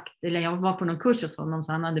hade sagt, eller jag var på någon kurs hos honom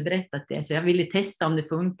så han hade berättat det. Så jag ville testa om det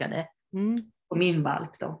funkade på min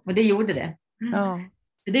valp då. Och det gjorde det. Ja.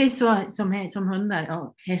 Så det är så som hundar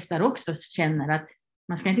och hästar också känner, att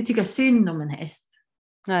man ska inte tycka synd om en häst.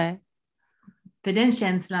 Nej. För den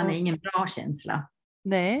känslan är ingen bra känsla.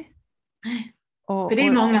 Nej. För det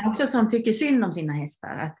är många också som tycker synd om sina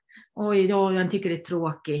hästar. Att oj då, han tycker det är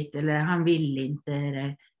tråkigt eller han vill inte.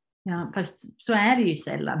 Eller, ja, fast så är det ju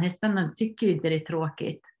sällan. Hästarna tycker ju inte det är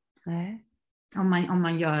tråkigt. Nej. Om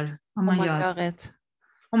man gör rätt.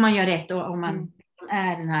 Om man gör rätt och om man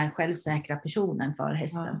är den här självsäkra personen för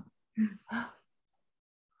hästen. Ja.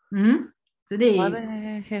 Så det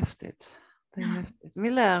är häftigt. Det är häftigt.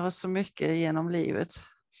 Vi lär oss så mycket genom livet.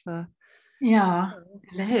 Så. Ja,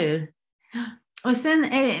 eller hur? Och sen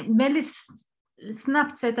är väldigt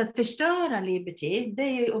snabbt sätt att förstöra Liberty, det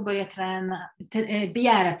är ju att börja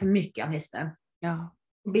begära för mycket av hästen. Ja.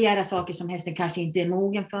 Begära saker som hästen kanske inte är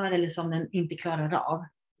mogen för eller som den inte klarar av.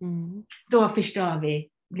 Då förstör vi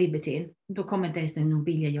Liberty. Då kommer inte hästen nog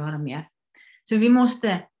vilja göra mer. Så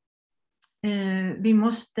vi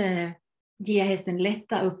måste ge hästen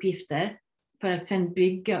lätta uppgifter för att sen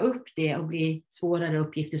bygga upp det och bli svårare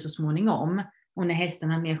uppgifter så småningom. Och när hästen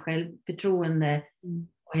har mer självförtroende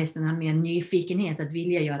och hästen har mer nyfikenhet att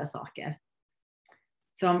vilja göra saker.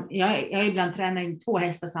 Som jag ibland tränar 2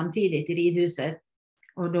 hästar samtidigt i ridhuset.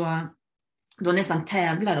 Och då nästan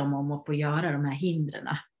tävlar de om att få göra de här hindren.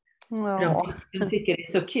 Ja. De tycker det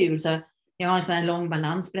är så kul. Så jag har en sån här lång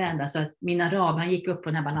balansbräda. Så att min arab, han gick upp på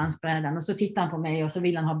den här balansbrädan. Och så tittar han på mig och så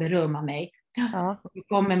vill han ha beröm av mig. Ja. Och då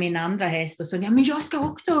kommer min andra häst och så, ja men jag ska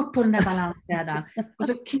också upp på den där balansbrädan. Och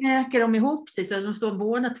så knöker de ihop sig så att de står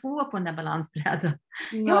båda 2 på den där balansbrädan.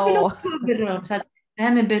 Jag vill också ha beröm. Så att Det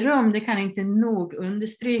här med beröm, det kan inte nog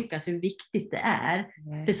understrykas hur viktigt det är.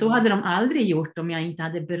 Nej. För så hade de aldrig gjort om jag inte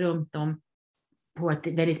hade berömt dem på ett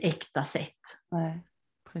väldigt äkta sätt. Nej,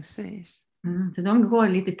 precis. Så de går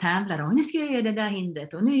lite tävlar och nu ska jag göra det där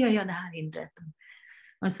hindret och nu gör jag det här hindret.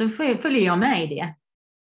 Och så följer jag med i det.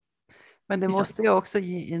 Men det måste ju också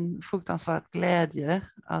ge en fruktansvärd glädje.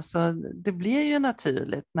 Alltså, det blir ju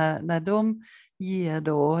naturligt när de ger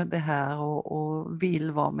då det här och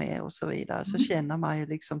vill vara med och så vidare. Så känner man ju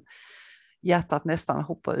liksom hjärtat nästan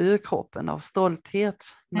hoppa ur kroppen av stolthet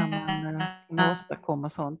när man kan åstadkomma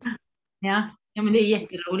sånt. Ja, men det är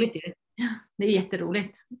jätteroligt. Det är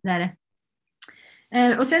jätteroligt. Det är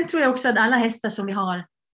det. Och sen tror jag också att alla hästar som vi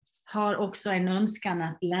har också en önskan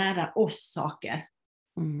att lära oss saker.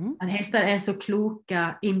 Att hästar är så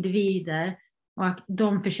kloka individer och att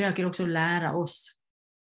de försöker också lära oss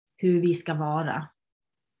hur vi ska vara.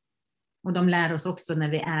 Och de lär oss också när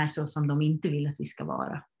vi är så som de inte vill att vi ska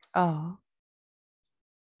vara. Ja.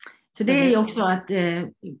 Så det är ju också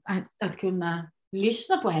att kunna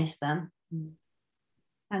lyssna på hästen.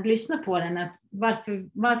 Att lyssna på den. Att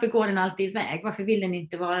varför går den alltid iväg? Varför vill den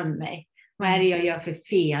inte vara med mig? Vad är det jag gör för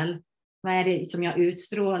fel? Vad är det som jag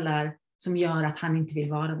utstrålar som gör att han inte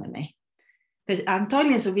vill vara med mig? För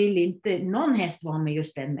antagligen så vill inte någon häst vara med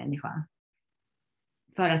just den människan.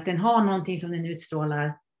 För att den har någonting som den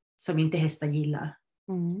utstrålar som inte hästar gillar.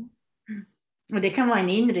 Och det kan vara en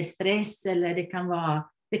inre stress eller det kan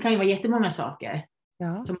ju vara jättemånga saker.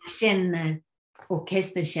 Ja. Som man känner och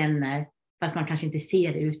hästen känner fast man kanske inte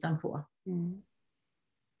ser det utanpå.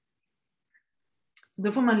 Så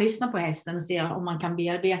då får man lyssna på hästen och se om man kan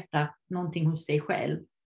bearbeta någonting hos sig själv.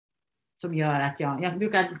 Som gör att jag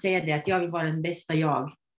brukar alltid säga det att jag vill vara den bästa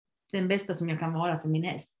jag. Den bästa som jag kan vara för min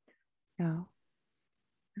häst. Ja.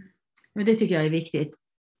 Men det tycker jag är viktigt.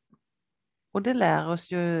 Och det lär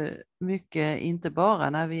oss ju mycket, inte bara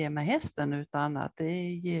när vi är med hästen utan att det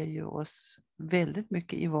ger ju oss väldigt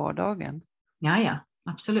mycket i vardagen. Ja,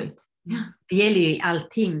 absolut. Det gäller ju i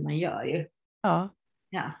allting man gör ju. Ja.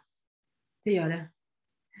 Ja, det gör det.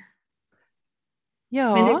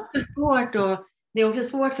 Ja. Men det är också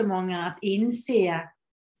svårt för många att inse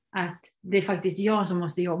att det är faktiskt jag som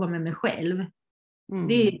måste jobba med mig själv.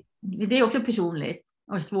 Det är också personligt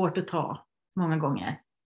och svårt att ta många gånger.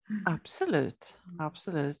 Absolut.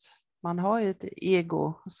 Man har ju ett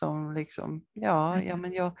ego som liksom,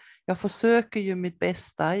 men jag försöker ju mitt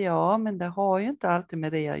bästa, men det har ju inte alltid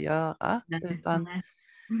med det att göra. Utan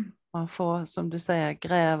man får, som du säger,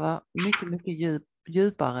 gräva mycket, mycket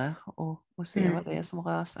djupare och se vad det är som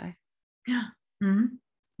rör sig.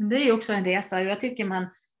 Det är ju också en resa. Jag tycker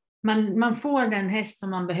man får den häst som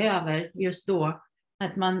man behöver just då.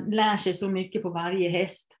 Att man lär sig så mycket på varje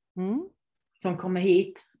häst som kommer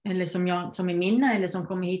hit. Eller som är mina eller som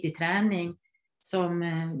kommer hit i träning. Som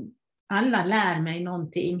alla lär mig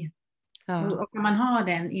någonting. Ja. Och man har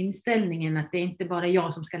den inställningen att det är inte bara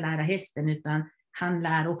jag som ska lära hästen utan han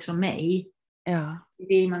lär också mig. Ja. Då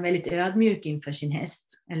blir man väldigt ödmjuk inför sin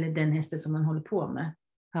häst. Eller den hästen som man håller på med.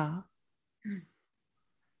 Ja.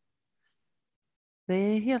 Det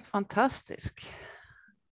är helt fantastiskt.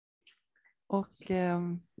 Och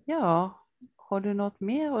har du något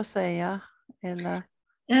mer att säga? Eller?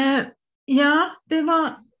 Ja, det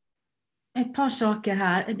var ett par saker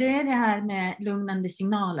här. Det är det här med lugnande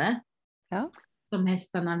signaler som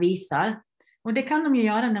hästarna visar. Och det kan de ju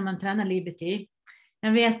göra när man tränar Liberty.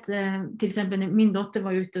 Jag vet till exempel när min dotter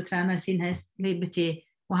var ute och tränade sin häst Liberty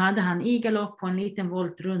och hade han i galopp på en liten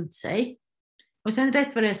volt runt sig. Och sen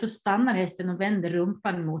rätt vad det är så stannar hästen och vänder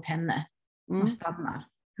rumpan mot henne och stannar.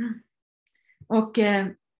 Och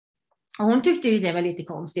hon tyckte ju det var lite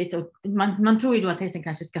konstigt. Och man tror ju då att hästen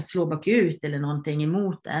kanske ska slå bakut eller någonting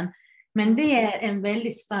emot den. Men det är en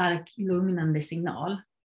väldigt stark lugnande signal.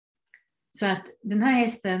 Så att den här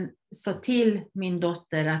hästen sa till min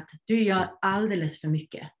dotter att du gör alldeles för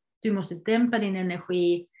mycket. Du måste dämpa din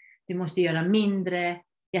energi. Du måste göra mindre.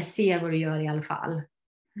 Jag ser vad du gör i alla fall.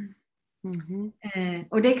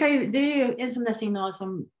 Och det är ju en sån där signal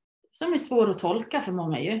som är svår att tolka för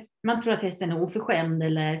många ju. Man tror att hästen är oförskämd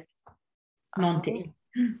eller någonting.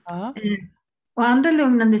 Och andra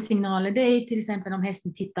lugnande signaler det är till exempel om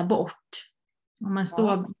hästen tittar bort. Om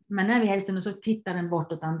man är vid hästen och så tittar den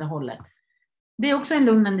bort åt andra hållet. Det är också en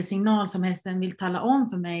lugnande signal som hästen vill tala om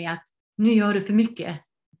för mig att nu gör du för mycket.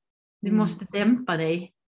 Du måste dämpa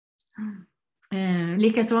dig.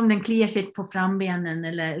 Likaså om den kliar sig på frambenen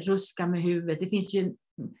eller ruskar med huvudet. Det finns ju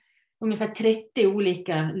ungefär 30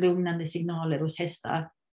 olika lugnande signaler hos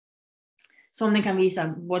hästar. Som den kan visa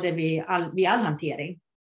både vid all hantering.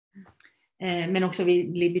 Men också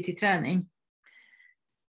vid Liberty-träning.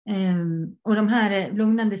 Och de här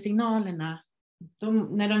lugnande signalerna,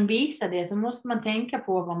 när de visar det så måste man tänka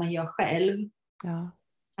på vad man gör själv. Ja.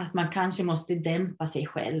 Att man kanske måste dämpa sig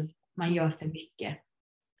själv. Man gör för mycket.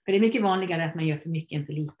 För det är mycket vanligare att man gör för mycket än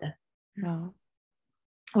för lite. Ja.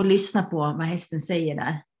 Och lyssna på vad hästen säger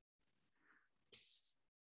där.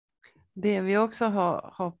 Det vi också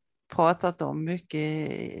har pratat om mycket,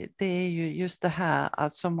 det är ju just det här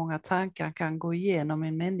att så många tankar kan gå igenom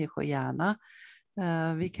en människohjärna.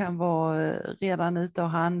 Vi kan vara redan ute och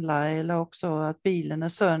handla eller också att bilen är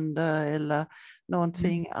sönder eller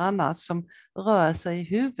någonting annat som rör sig i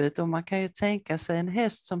huvudet, och man kan ju tänka sig en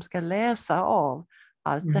häst som ska läsa av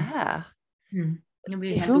allt det här.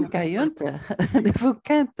 Det funkar ju inte. Det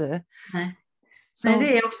funkar inte. Nej. Nej,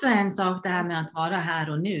 det är också en sak det här med att vara här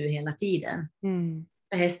och nu hela tiden.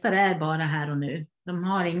 För hästar är bara här och nu. De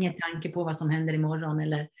har ingen tanke på vad som händer imorgon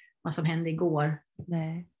eller vad som hände igår.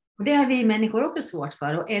 Nej. Och det har vi människor också svårt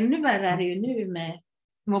för. Och ännu värre är det ju nu med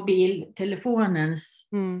mobiltelefonens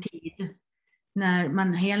tid. När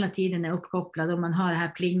man hela tiden är uppkopplad och man har det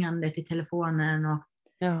här plingandet i telefonen och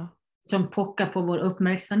som pockar på vår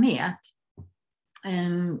uppmärksamhet.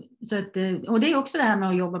 Så att, och det är också det här med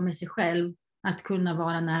att jobba med sig själv. Att kunna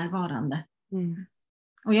vara närvarande.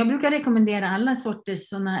 Och jag brukar rekommendera alla sorters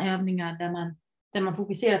sådana övningar där man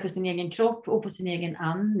fokuserar på sin egen kropp och på sin egen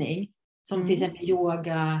andning. Som till exempel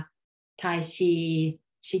yoga, tai chi,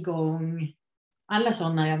 qigong. Alla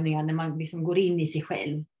sådana övningar där man liksom går in i sig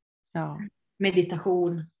själv. Ja.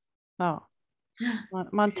 Meditation. Ja.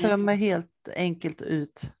 Man tömmer helt enkelt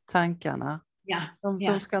ut tankarna. Ja.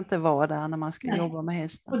 De ska inte vara där när man ska jobba med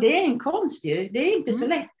hästen. Och det är en konst ju. Det är inte så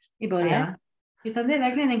lätt i början. Nej. Utan det är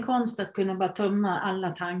verkligen en konst att kunna bara tömma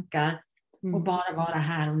alla tankar och bara vara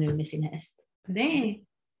här och nu med sin häst. Det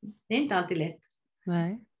är inte alltid lätt.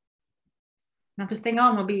 Nej. Man får stänga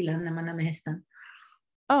av mobilen när man är med hästen.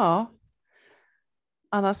 Ja.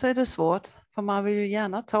 Annars är det svårt. För man vill ju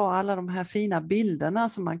gärna ta alla de här fina bilderna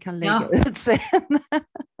som man kan lägga ut sen.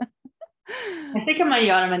 Det kan man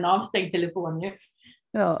göra med en avstängd telefon ju.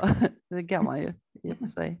 Ja, det kan man ju i och för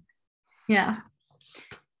sig. Ja.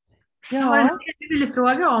 Ja. Var det något du ville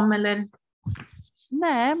fråga om eller?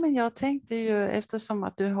 Nej, men jag tänkte ju, eftersom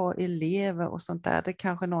att du har elever och sånt där, det är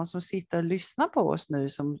kanske någon som sitter och lyssnar på oss nu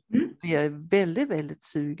som är väldigt, väldigt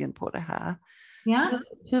sugen på det här. Ja.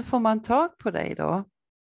 Hur får man tag på dig då?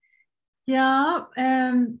 Ja,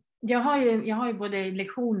 jag har ju både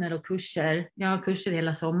lektioner och kurser. Jag har kurser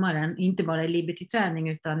hela sommaren, inte bara i liberty-träning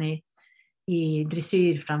utan i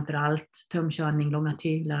dressyr framför allt, tömkörning, långa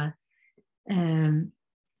tyglar.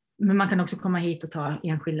 Men man kan också komma hit och ta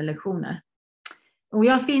enskilda lektioner. Och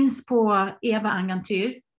jag finns på Ewa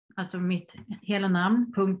Angantyr, alltså mitt hela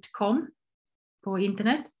namn.com på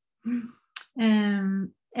internet.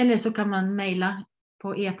 Eller så kan man mejla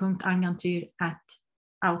på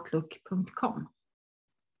e.angantyr@outlook.com.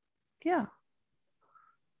 Ja.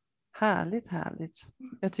 Härligt, härligt.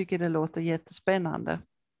 Jag tycker det låter jättespännande.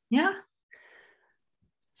 Ja.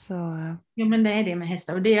 Så. Ja, men det är det med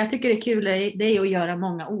hästar. Och det jag tycker är kul det är att göra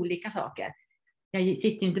många olika saker. Jag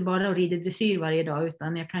sitter ju inte bara och rider dressyr varje dag,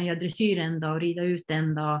 utan jag kan göra dressyr en dag, rida ut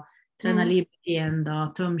en dag, träna liberty en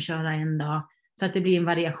dag, tumköra en dag. Så att det blir en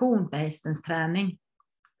variation för hästens träning.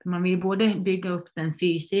 Man vill både bygga upp den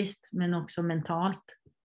fysiskt men också mentalt.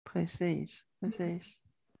 Precis, precis.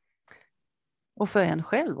 Och för en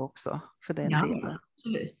själv också, för den delen.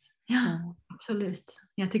 Absolut. Ja, absolut.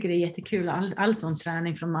 Jag tycker det är jättekul. All sån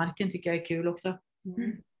träning från marken tycker jag är kul också.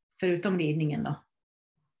 Förutom ridningen då.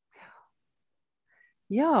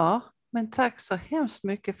 Ja, men tack så hemskt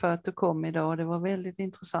mycket för att du kom idag. Det var väldigt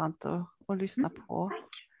intressant att lyssna på.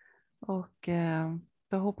 Och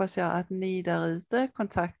då hoppas jag att ni där ute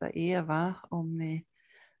kontaktar Ewa om ni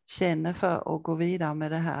känner för att gå vidare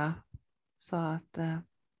med det här. Så att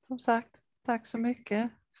som sagt, tack så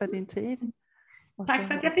mycket för din tid. Och tack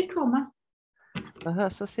för att jag fick komma. Så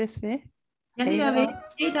hörs och ses vi. Ja, det gör vi.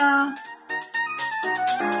 Hej då!